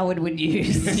a coward would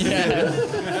use. Well,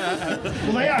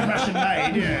 they are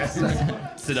Russian-made, yes.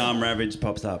 Saddam Ravage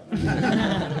pops up. It's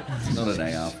not an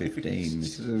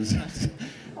AR-15.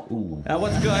 Ooh.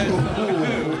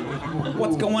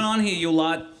 What's going on here, you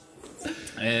lot?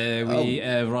 We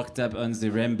rocked up on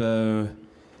the rainbow,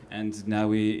 and now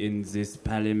we in this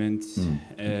parliament.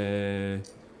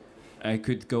 I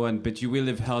could go on, but you will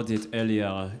have heard it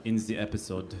earlier in the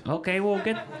episode. Okay, well,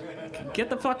 get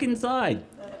the fuck inside.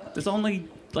 There's only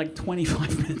like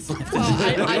 25 minutes left. Well,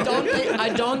 I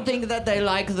don't think that they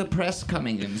like the press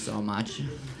coming in so much.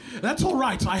 That's all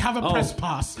right. I have a press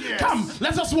pass. Yes. Come,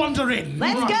 let us wander in.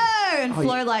 Let's go! And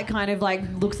Flo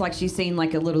looks like she's seen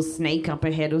like a little snake up her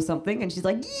head or something, and she's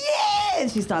like, yeah! And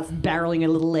she starts barreling her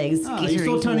little legs, You skittering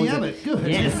saw Tony towards Abbott. it. Good.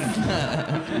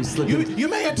 Yes. You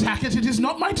may attack it. It is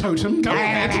not my totem. Go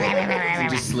ahead. You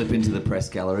just slip into the press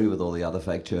gallery with all the other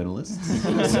fake journalists.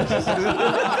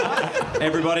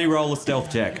 Everybody roll a stealth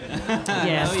check.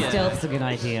 Yeah, stealth's a good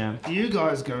idea. You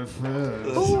guys go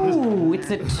first. Ooh,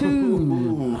 it's a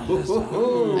 2.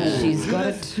 She's got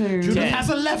a 2. Judith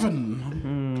has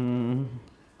 11.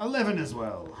 11 as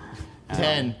well.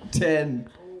 10.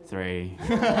 3.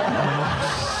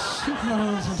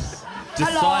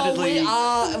 Hello, we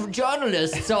are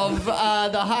journalists of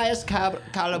the highest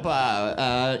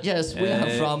caliber. Yes, we are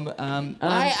from...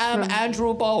 I am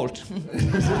Andrew Bolt.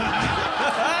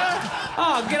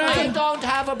 Oh, I don't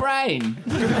have a brain.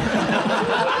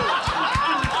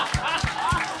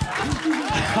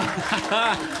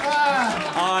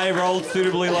 I rolled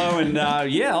suitably low, and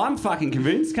yeah, I'm fucking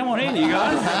convinced. Come on in, you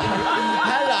guys.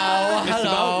 Hello, Mr.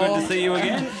 hello. Bolt, good to see you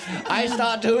again. I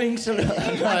start doing...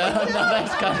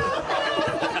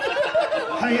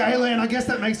 Hey, Aileen, I guess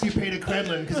that makes you Peter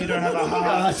Credlin because you don't have a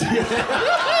heart.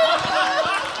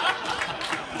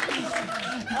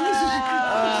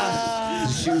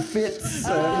 Shoe fits.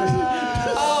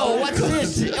 Oh, what's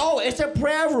this? Oh, it's a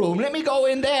prayer room. Let me go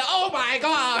in there. Oh, my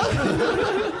God.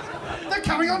 They're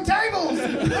coming on tables!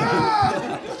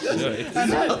 Ah!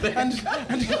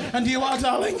 And you are,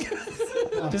 darling?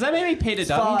 Does that make me Peter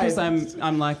Dutton because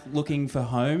I'm like looking for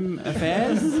home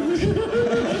affairs?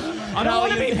 I don't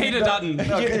want to be Peter Dutton.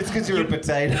 No, it's because you're a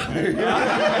potato.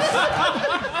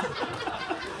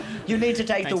 You need to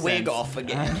take the Makes wig sense. off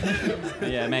again.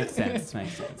 Yeah, makes sense.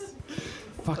 Makes sense.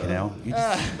 Fucking hell. You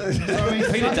So we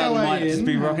Peter snuck our Dutton way might just in.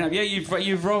 be rocking up. Yeah, you've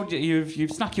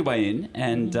snuck your way in,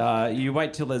 and you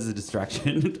wait till there's a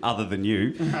distraction other than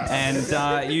you,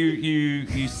 and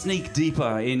you sneak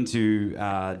deeper into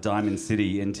Diamond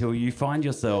City until you find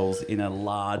yourselves in a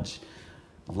large,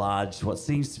 what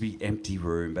seems to be empty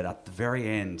room, but at the very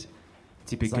end,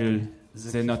 Typical.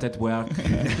 They're not at work.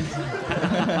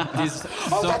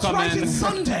 Oh, that's right. It's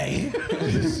Sunday.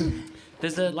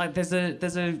 there's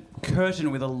a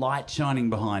curtain with a light shining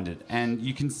behind it, and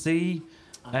you can see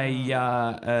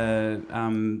a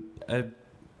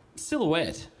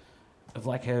silhouette of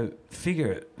like a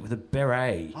figure with a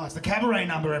beret. Oh, it's the cabaret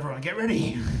number, everyone. Get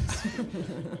ready.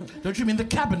 Don't you mean the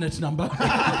cabinet number?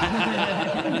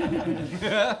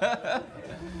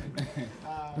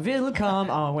 Vilcom.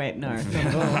 Oh, wait, no.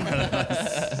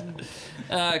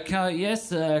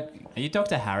 Yes. Are you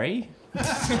Dr. Harry? We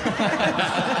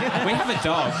have a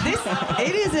dog.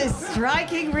 It is a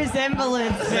striking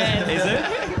resemblance, man. Is it?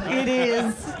 It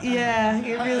is. Yeah,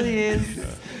 it really is.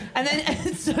 And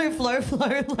then so Flo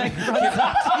like runs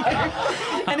up to you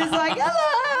and is like,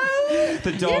 hello.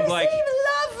 The dog you like seem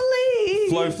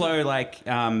lovely. Flo like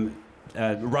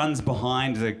runs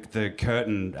behind the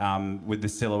curtain with the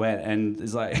silhouette and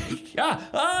is like,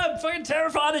 I'm fucking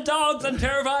terrified of dogs. I'm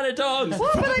terrified of dogs.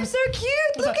 What? But I'm so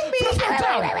cute. Look at me.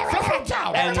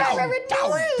 And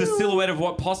the silhouette of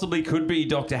what possibly could be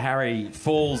Dr. Harry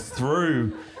falls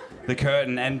through the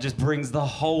curtain and just brings the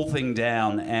whole thing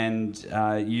down, and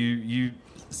you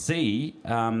see.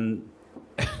 I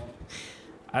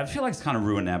feel like it's kind of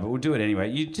ruined now, but we'll do it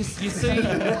anyway. You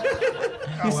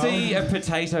see a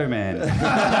potato man.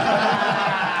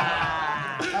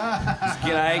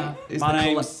 G'day, my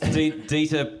name's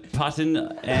Dieter Putton,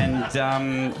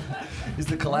 and is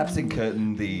the collapsing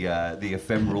curtain the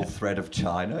ephemeral thread of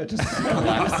China just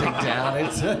collapsing down?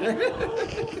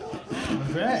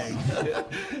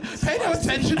 Pay no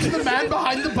attention to the man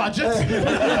behind the budget.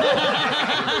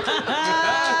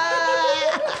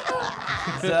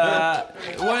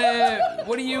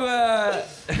 What do you? I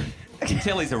can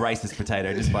tell he's a racist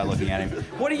potato just by looking at him.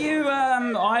 What do you?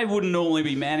 I wouldn't normally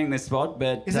be manning this spot,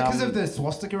 but Is it because of the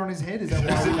swastika on his head? Is that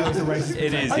why we know he's a racist?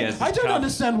 It is, yes. I don't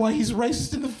understand why he's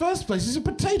racist in the first place. He's a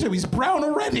potato. He's brown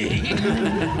already.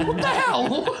 What the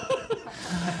hell?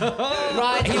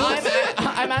 Right,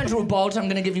 I'm Andrew Bolt. I'm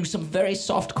going to give you some very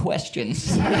soft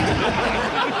questions.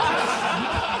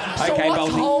 So Okay,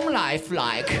 what's Bolty. home life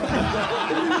like?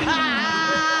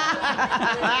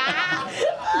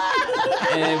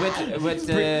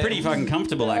 Pretty fucking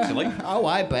comfortable, actually. Oh,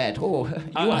 I bet. Oh,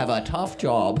 you have a tough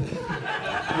job.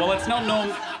 Well, it's not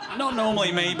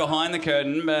normally me behind the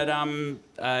curtain, but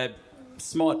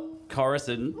Smot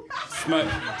Corrison,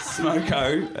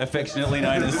 Smoko, affectionately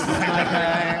known as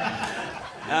Smoko.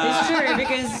 It's true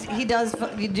because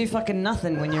you do fucking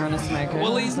nothing when you're on a smoker.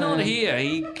 Well, he's not here.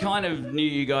 He kind of knew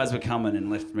you guys were coming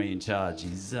and left me in charge.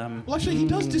 He's Well, actually, he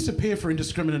does disappear for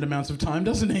indiscriminate amounts of time,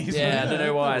 doesn't he? Yeah, I don't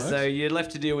know why. So you're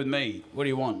left to deal with me. What do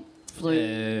you want?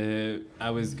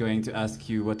 I was going to ask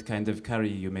you what kind of curry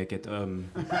you make at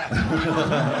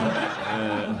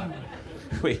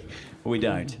We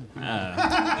don't.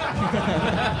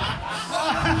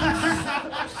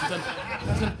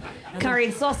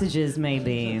 Curried sausages,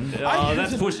 maybe. Oh,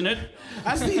 that's pushing it.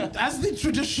 As the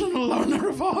traditional owner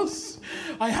of Oz,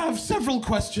 I have several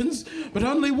questions, but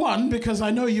only one because I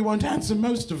know you won't answer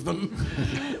most of them.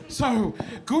 So,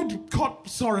 good cop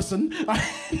Sorrison,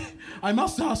 I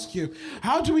must ask you,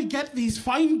 how do we get these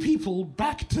fine people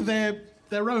back to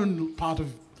their own part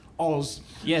of Oz?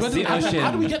 Yes, the ocean. How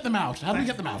do we get them out?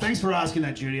 Thanks for asking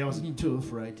that, Judy. I was too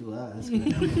afraid to ask.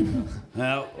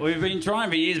 Well, we've been trying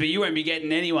for years, but you won't be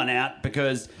getting anyone out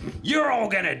because you're all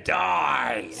gonna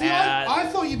die. See, I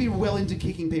thought you'd be well into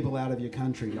kicking people out of your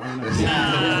country. I don't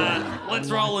know.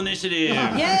 Let's roll initiative.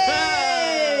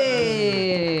 Yay!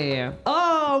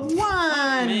 Oh,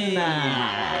 one!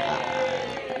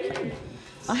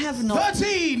 I have not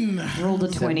 13! rolled a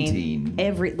 20 17.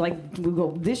 we've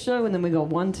got this show and then we got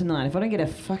one tonight. If I don't get a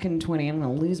fucking 20, I'm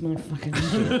gonna lose my fucking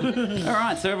shit. All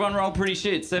right, so everyone roll pretty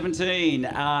shit. 17.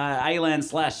 A-Land /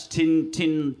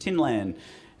 Tinland.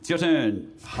 It's your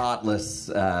turn. Heartless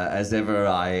as ever,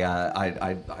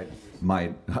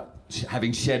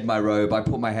 having shed my robe, I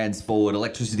put my hands forward.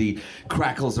 Electricity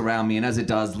crackles around me, and as it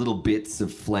does, little bits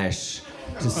of flesh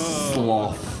just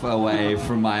slough away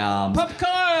from my arms.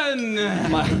 Popcorn!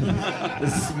 The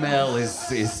smell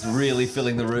is really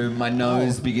filling the room. My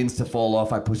nose begins to fall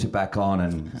off. I push it back on,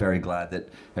 and very glad that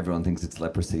everyone thinks it's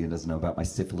leprosy and doesn't know about my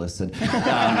syphilis. And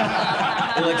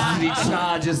electricity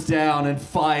charges down and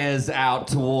fires out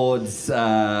towards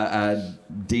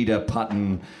Dita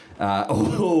Putton.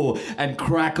 And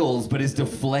crackles, but is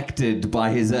deflected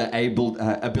by his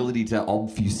ability to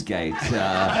obfuscate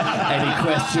any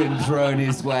question thrown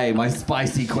his way. My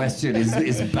spicy question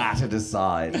is battered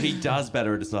aside. He does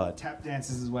batter it aside. Tap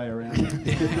dances his way around.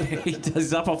 He does.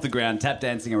 He's up off the ground, tap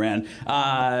dancing around.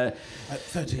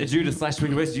 13. Judith /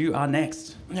 Twin West, you are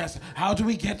next. Yes. How do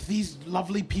we get these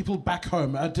lovely people back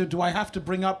home? Do I have to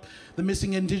bring up the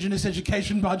missing Indigenous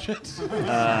education budget?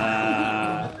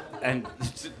 And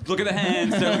look at the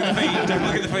hands, don't look at the feet, don't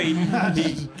look at the feet.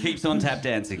 He keeps on tap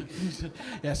dancing.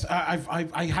 Yes,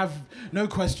 I have no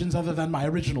questions other than my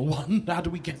original one. How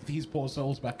do we get these poor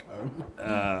souls back home?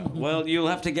 Well, you'll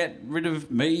have to get rid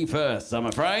of me first, I'm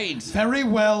afraid. Very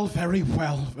well.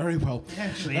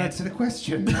 Actually, answer the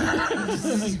question.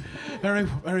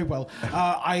 Very well.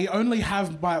 I only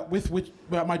have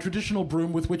my traditional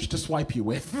broom with which to swipe you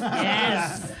with.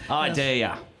 Yes! I dare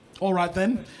ya. All right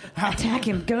then. Attack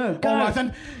him, go! All right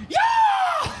then. Yeah!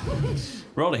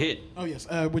 Roll a hit. Oh yes.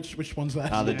 Which one's that?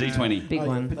 The D20. Big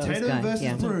one. Potato This guy, versus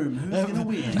yeah. broom. Who's going to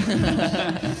win?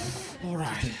 All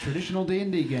right. Traditional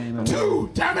D&D game.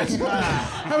 2! Damn it!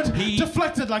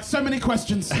 Deflected like so many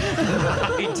questions.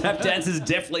 He tap dances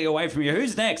deftly away from you.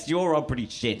 Who's next? You're all pretty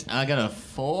shit. I got a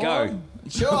 4. Go.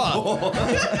 Sure.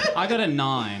 I got a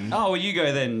 9. Oh, well, you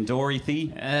go then, Dorothy.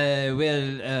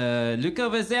 Look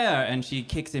over there, and she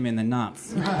kicks him in the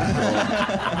nuts.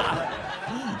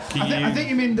 I think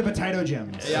you mean the potato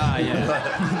gems. Yeah.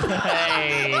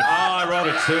 Hey. I rolled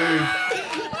a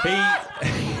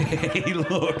 2. He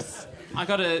looks. I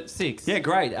got a 6. Yeah,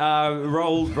 great.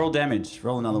 Roll damage.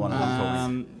 Roll another one.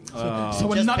 So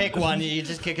we're Just not pick one. You're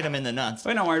just kicking him in the nuts.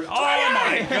 Wait, no, oh my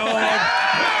god!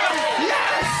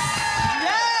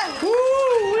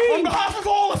 on behalf of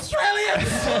all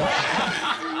Australians.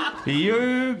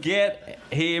 You get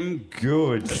him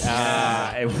good.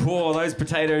 Whoa, those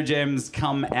potato gems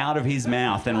come out of his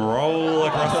mouth and roll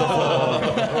across the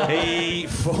floor. He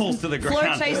falls to the Flo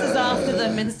ground. chases after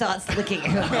them and starts licking.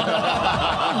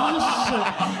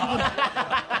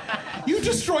 You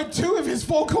destroyed 2 of his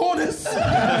 4 corners. Who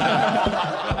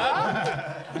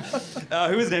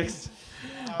is next?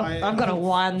 I've got a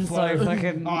 1, so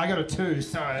fucking... Oh, I got a 2,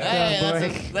 sorry.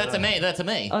 Hey, that's a me. That's a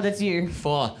me. Oh, that's you.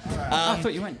 4. I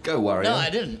thought you went. Go, warrior. No, I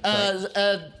didn't.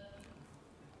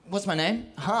 what's my name?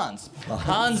 Hans.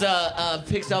 Hans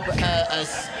picks up a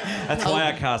That's why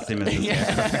I cast him as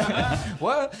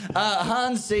What?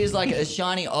 Hans sees like a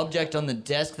shiny object on the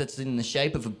desk that's in the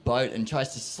shape of a boat and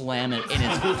tries to slam it in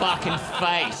its fucking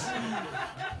face.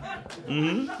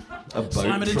 A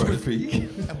boat trophy.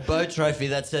 A boat trophy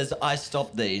that says, I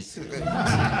stopped these.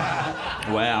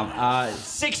 Wow.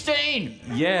 16!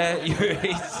 Yeah,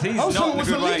 he's Oh, not so in it was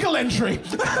a a good way. legal entry.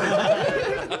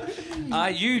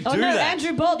 You do Oh no, that.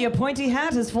 Andrew Bolt, your pointy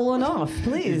hat has fallen off.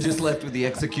 Please. Just left with the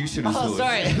executioner's Oh, hood.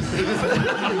 sorry.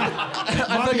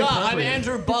 I forgot. I'm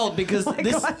Andrew Bolt because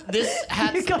this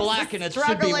hat's You guys black are and it should be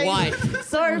struggling white.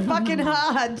 So fucking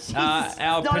hard. Jeez,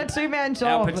 Our it's not a two-man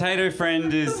job. Our potato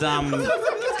friend is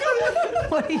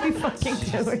What are you fucking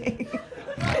doing?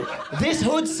 This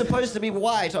hood's supposed to be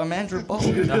white. I'm Andrew Bolt.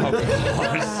 Yeah, thank you.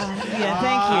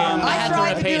 I had to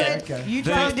tried repeat do it. it. You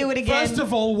try to do it again. First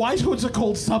of all, white hoods are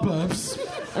called suburbs.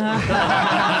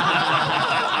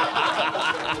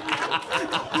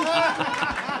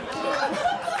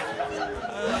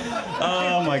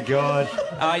 Oh my god!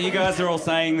 You guys are all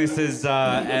saying this as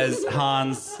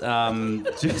Hans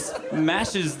just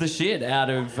mashes the shit out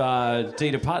of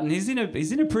Dieter Putton. He's in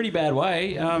a pretty bad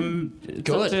way. It's up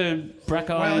Good. to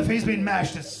Brackeye. Well, if he's been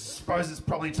mashed, I suppose it's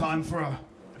probably time for a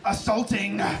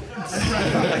assaulting.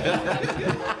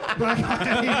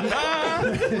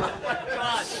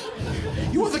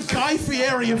 You are the Guy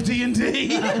Fieri of D&D.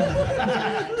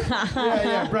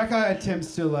 Yeah. Brackeye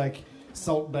attempts to like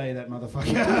Salt Bay that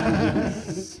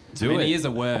motherfucker. Do it. He is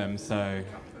a worm, so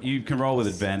You can roll with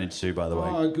advantage too, by the way.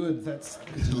 Oh, good. That's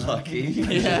Lucky.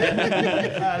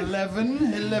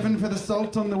 11 for the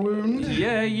salt on the wound.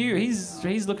 Yeah,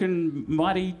 he's looking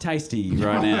mighty tasty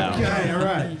right now. Okay, all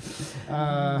right.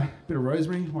 Bit of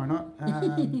rosemary, why not?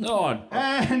 Oh,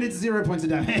 And it's 0 points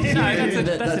of damage. no, that's a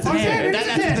 10.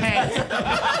 That's a 10.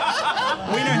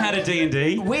 We know how to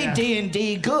D&D. We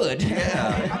D&D good. He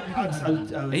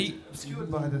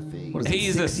Obscured by the thing. he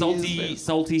is a salty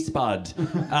spud.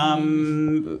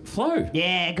 Flo.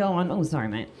 Yeah, go on. Oh, sorry,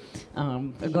 mate.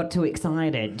 I got too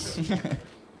excited.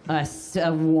 A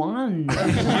 1.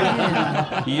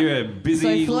 Yeah. You're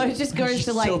busy. So Flo just goes She's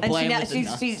to like, still and playing with the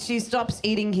nuts. she stops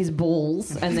eating his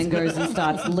balls and then goes and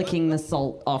starts licking the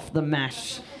salt off the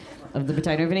mash of the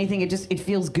potato. If anything, it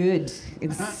feels good.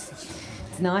 It's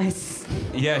nice.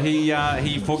 Yeah,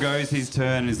 he forgoes his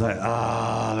turn. He's like,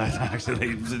 that's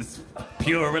actually just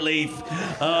pure relief.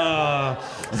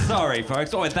 Sorry,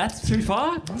 folks. Oh, that's too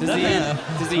far.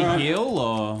 does he heal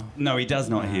or? No, he does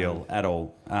not heal at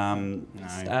all. Does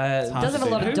have a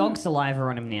lot of dog saliva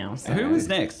on him now. So. Who was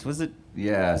next? Was it?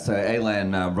 Yeah, so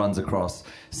Alan runs across,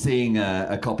 seeing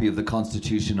a copy of the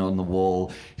Constitution on the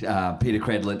wall.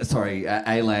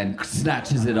 Alan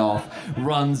snatches it off,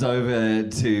 runs over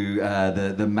to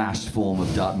the mashed form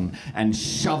of Dutton, and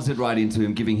shoves it right into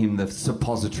him, giving him the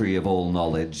suppository of all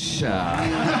knowledge.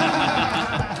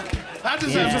 That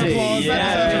deserves an applause.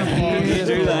 That deserves an applause. You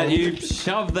do that. You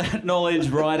shove that knowledge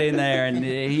right in there, and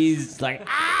he's like, it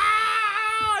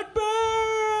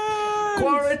burns!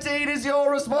 Quarantine is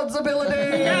your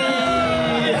responsibility!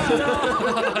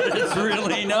 It's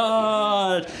really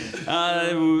not.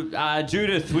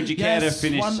 Judith, would you care to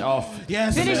finish off?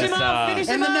 Yes. Finish him off. Finish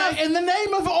him off. In the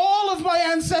name of all of my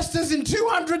ancestors in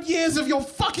 200 years of your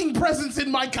fucking presence in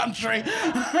my country,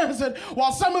 I said,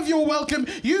 while some of you are welcome,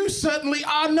 you certainly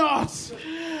are not.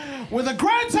 With a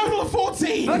grand total of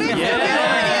 14. That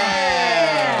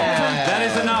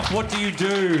is enough. What do you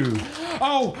do?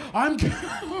 Oh, I'm.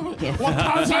 What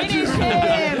can't I do? Finish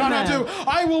him. What I do?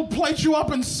 I will plate you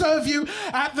up and serve you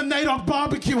at the Nadok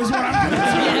barbecue. Is what I'm going to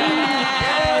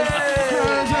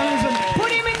do.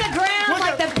 Put him in the ground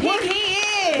like the pig he is.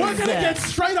 We're going to get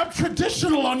straight up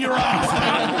traditional on your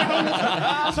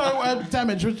ass. So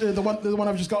damage. The one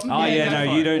I've just gotten. Oh yeah,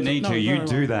 no, you don't need No, to. You no,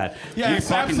 do that. Yes, you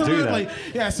fucking absolutely. do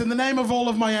that. Yes, in the name of all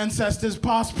of my ancestors,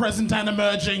 past, present, and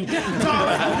emerging,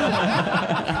 darling,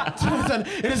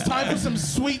 it is time for some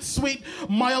sweet, sweet,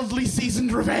 mildly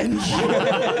seasoned revenge. And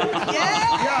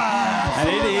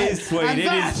it is sweet. And It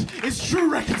that is. is true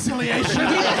reconciliation.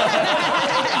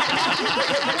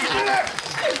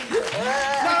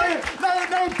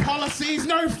 No policies,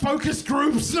 no focus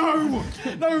groups, no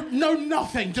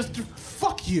nothing. Just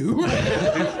fuck you.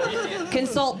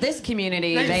 Consult this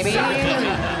community, baby.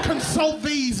 Exactly. Consult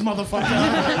these, motherfucker.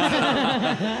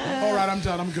 All right, I'm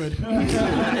done. I'm good. Very good.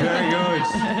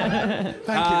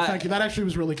 Thank you. That actually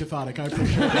was really cathartic. I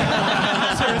appreciate it.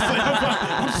 Seriously,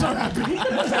 I'm so happy.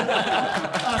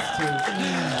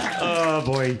 Oh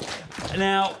boy.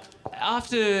 Now,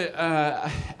 after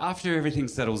everything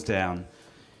settles down,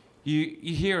 you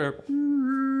hear a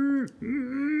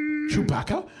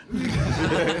Chewbacca.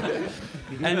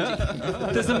 And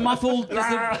there's a muffled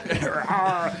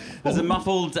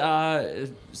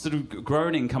sort of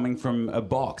groaning coming from a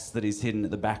box that is hidden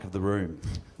at the back of the room.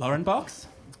 Lauren Box?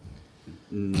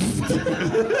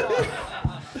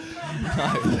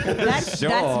 That's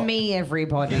me,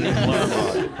 everybody.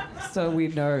 So we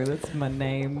know that's my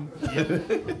name.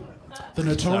 The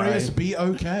notorious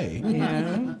B.O.K.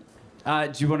 Yeah.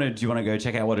 Do you want to go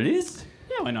check out what it is?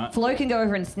 Yeah, why not? Flo can go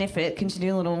over and sniff it. Can she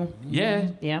do a little? Yeah.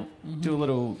 Yeah. Do a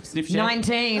little sniff check.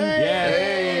 19. Yeah.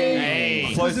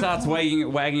 Hey. Flo starts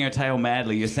wagging her tail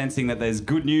madly. You're sensing that there's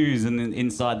good news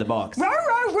inside the box. Row,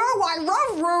 row, row, I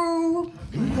row, row.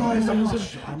 Guys, I'm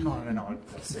not.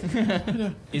 Let's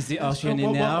see. Is the ocean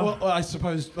in now? Well, I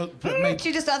suppose. But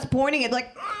She just starts pointing it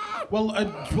like.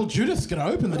 well, Judith's going to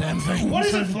open the damn thing. What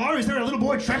is it, Flo? Is there a little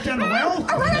boy trapped down the well?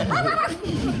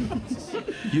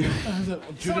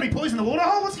 Somebody poisoned the water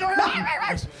hole? What's going on?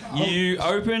 You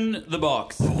open the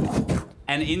box,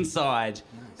 and inside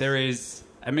there is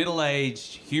a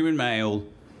middle-aged human male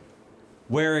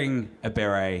wearing a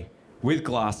beret with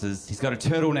glasses. He's got a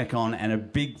turtleneck on and a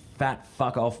big fat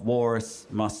fuck-off walrus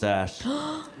mustache.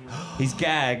 He's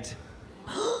gagged.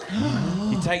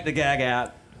 You take the gag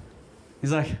out.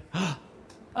 He's like, oh,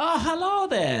 hello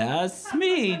there. It's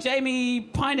me, Jamie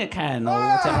Pinecan, or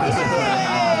whatever.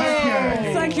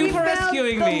 Thank you for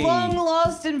rescuing the me. The long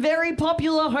lost and very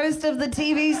popular host of the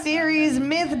TV series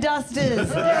Mythbusters.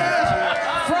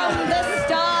 From the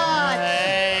start.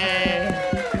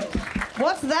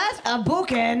 What's that? A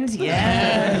bookend?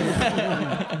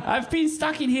 Yes. I've been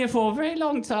stuck in here for a very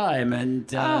long time,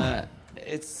 and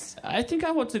I think I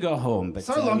want to go home. But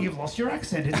So long you've lost your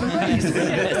accent. It's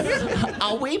amazing.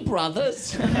 Are we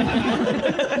brothers?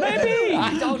 Maybe.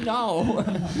 I don't know.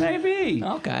 Maybe.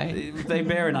 Okay. They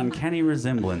bear an uncanny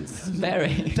resemblance.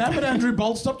 Very. Damn it, Andrew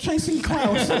Bolt, stop chasing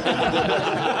clouds.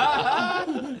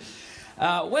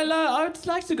 I would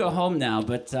like to go home now,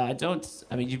 but I don't.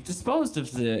 I mean, you've disposed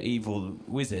of the evil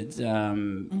wizard.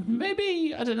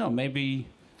 Maybe, I don't know, maybe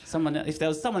someone. If there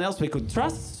was someone else we could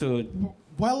trust to.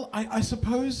 Well, I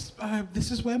suppose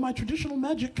this is where my traditional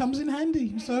magic comes in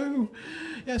handy. So,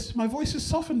 yes, my voice is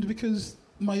softened because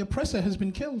my oppressor has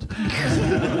been killed.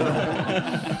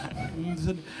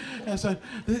 So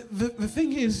the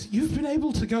thing is, you've been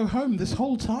able to go home this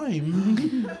whole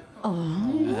time.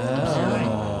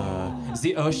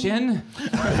 The ocean?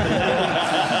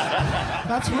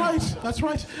 That's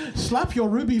right. Slap your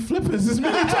ruby flippers as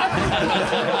many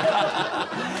times.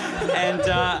 And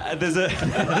there's a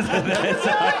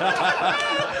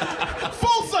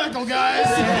full circle, guys.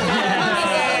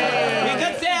 We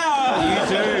got down.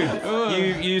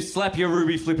 You do. You slap your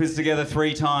ruby flippers together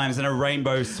 3 times, and a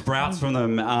rainbow sprouts from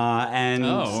them. And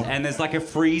there's like a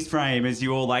freeze frame as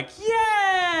you all start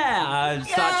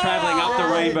traveling up the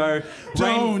rainbow.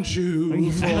 Don't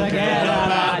you forget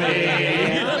about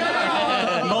me.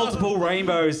 Multiple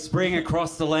rainbows spring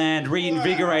across the land,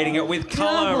 reinvigorating it with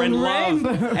colour and love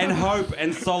and hope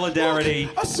and solidarity.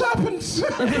 A serpent!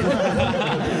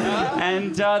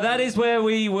 And that is where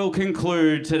we will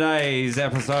conclude today's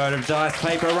episode of Dice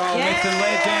Paper Roll Myths and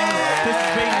Legends. This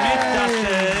has been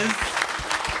Mythbusters.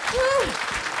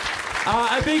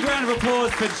 A big round of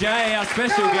applause for Jay, our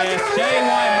special guest, Jay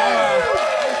Waimara.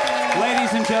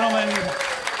 Ladies and gentlemen,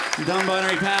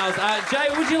 non-binary pals. Jay,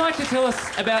 would you like to tell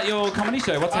us about your comedy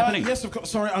show? What's happening? Yes, of course.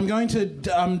 Sorry, I'm going to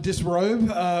disrobe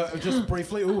just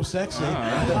briefly. Ooh, sexy.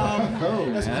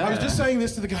 I was just saying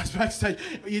this to the guys backstage.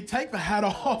 You take the hat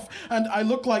off, and I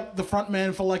look like the front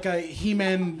man for like a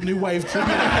He-Man New Wave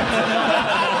tribute.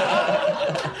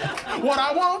 What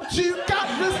I want, you got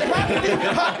this might be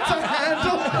hard to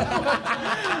handle.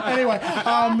 Anyway,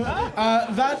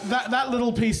 that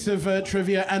little piece of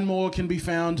trivia and more can be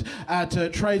found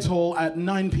at Trades Hall at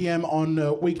 9 p.m. on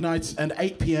weeknights and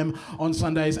 8 p.m. on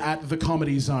Sundays at the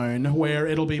Comedy Zone, where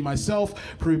it'll be myself,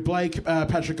 Prue Blake,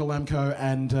 Patrick Alamco,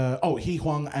 and He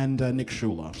Huang and Nick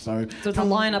Schuler. So it's a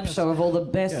lineup show of all the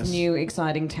best new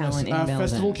exciting talent in Melbourne.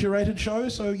 Festival curated show,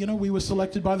 so we were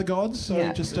selected by the gods.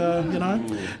 So just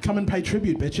come and pay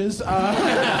tribute, bitches.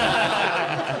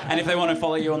 And if they want to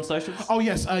follow you on socials? Oh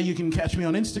yes, you can catch me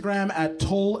on Instagram at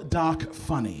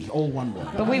talldarkfunny, all one word.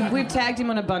 But we've tagged him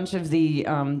on a bunch of the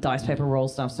Dice Paper Roll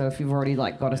stuff, so if you've already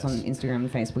got us on Instagram and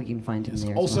Facebook, you can find him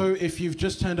there. Also, if you've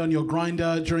just turned on your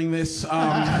grinder during this, don't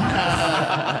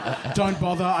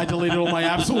bother. I deleted all my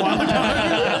apps a while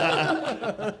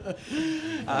ago.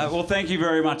 Well, thank you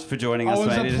very much for joining us,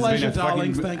 mate. It was a pleasure,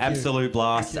 darlings. Thank you. Absolute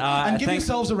blast. And give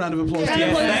yourselves a round of applause.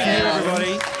 Yes, thank you,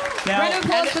 everybody. Round of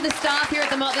applause for the staff here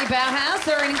at the Motley Bauhaus.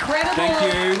 There are incredible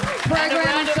program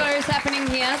and shows happening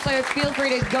here, so feel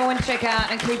free to go and check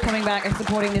out and keep coming back and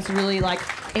supporting this really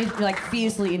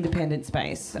fiercely independent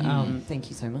space. Thank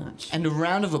you so much. And a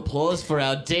round of applause for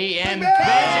our DM.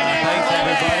 Thanks,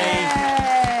 everybody.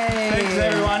 Thanks,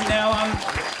 everyone. Now,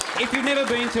 if you've never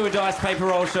been to a Dice Paper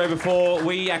Roll show before,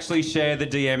 we actually share the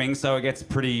DMing, so it gets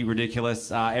pretty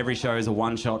ridiculous. Every show is a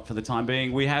one-shot for the time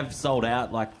being. We have sold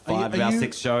out like 5 of our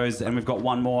 6 shows, and we've got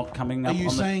one more coming up. Are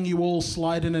you saying you all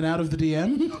slide in and out of the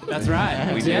DM? That's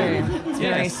right, we do. It's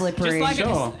very slippery. Just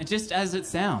like just as it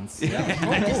sounds.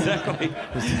 Exactly.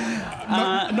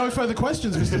 No further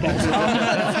questions, Mr. Bolton.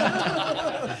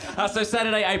 So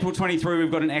Saturday, April 23,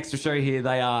 we've got an extra show here.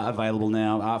 They are available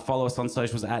now. Follow us on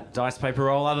socials at Dice Paper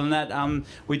Roll. Other than that,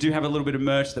 we do have a little bit of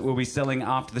merch that we'll be selling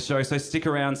after the show. So stick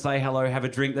around, say hello, have a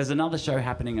drink. There's another show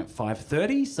happening at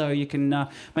 5:30, so you can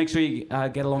make sure you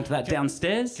get along to that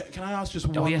downstairs. Can I ask just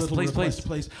one little request,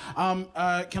 please? Can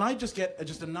I just get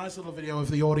just a nice little video of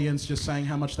the audience just saying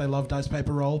how much they love Dice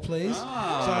Paper Roll, please? So,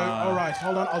 all right,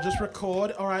 hold on. I'll just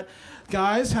record. All right.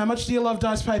 Guys, how much do you love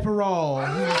Dice Paper Roll?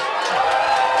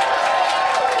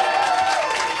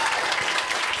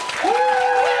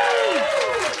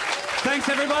 Thanks,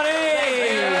 everybody.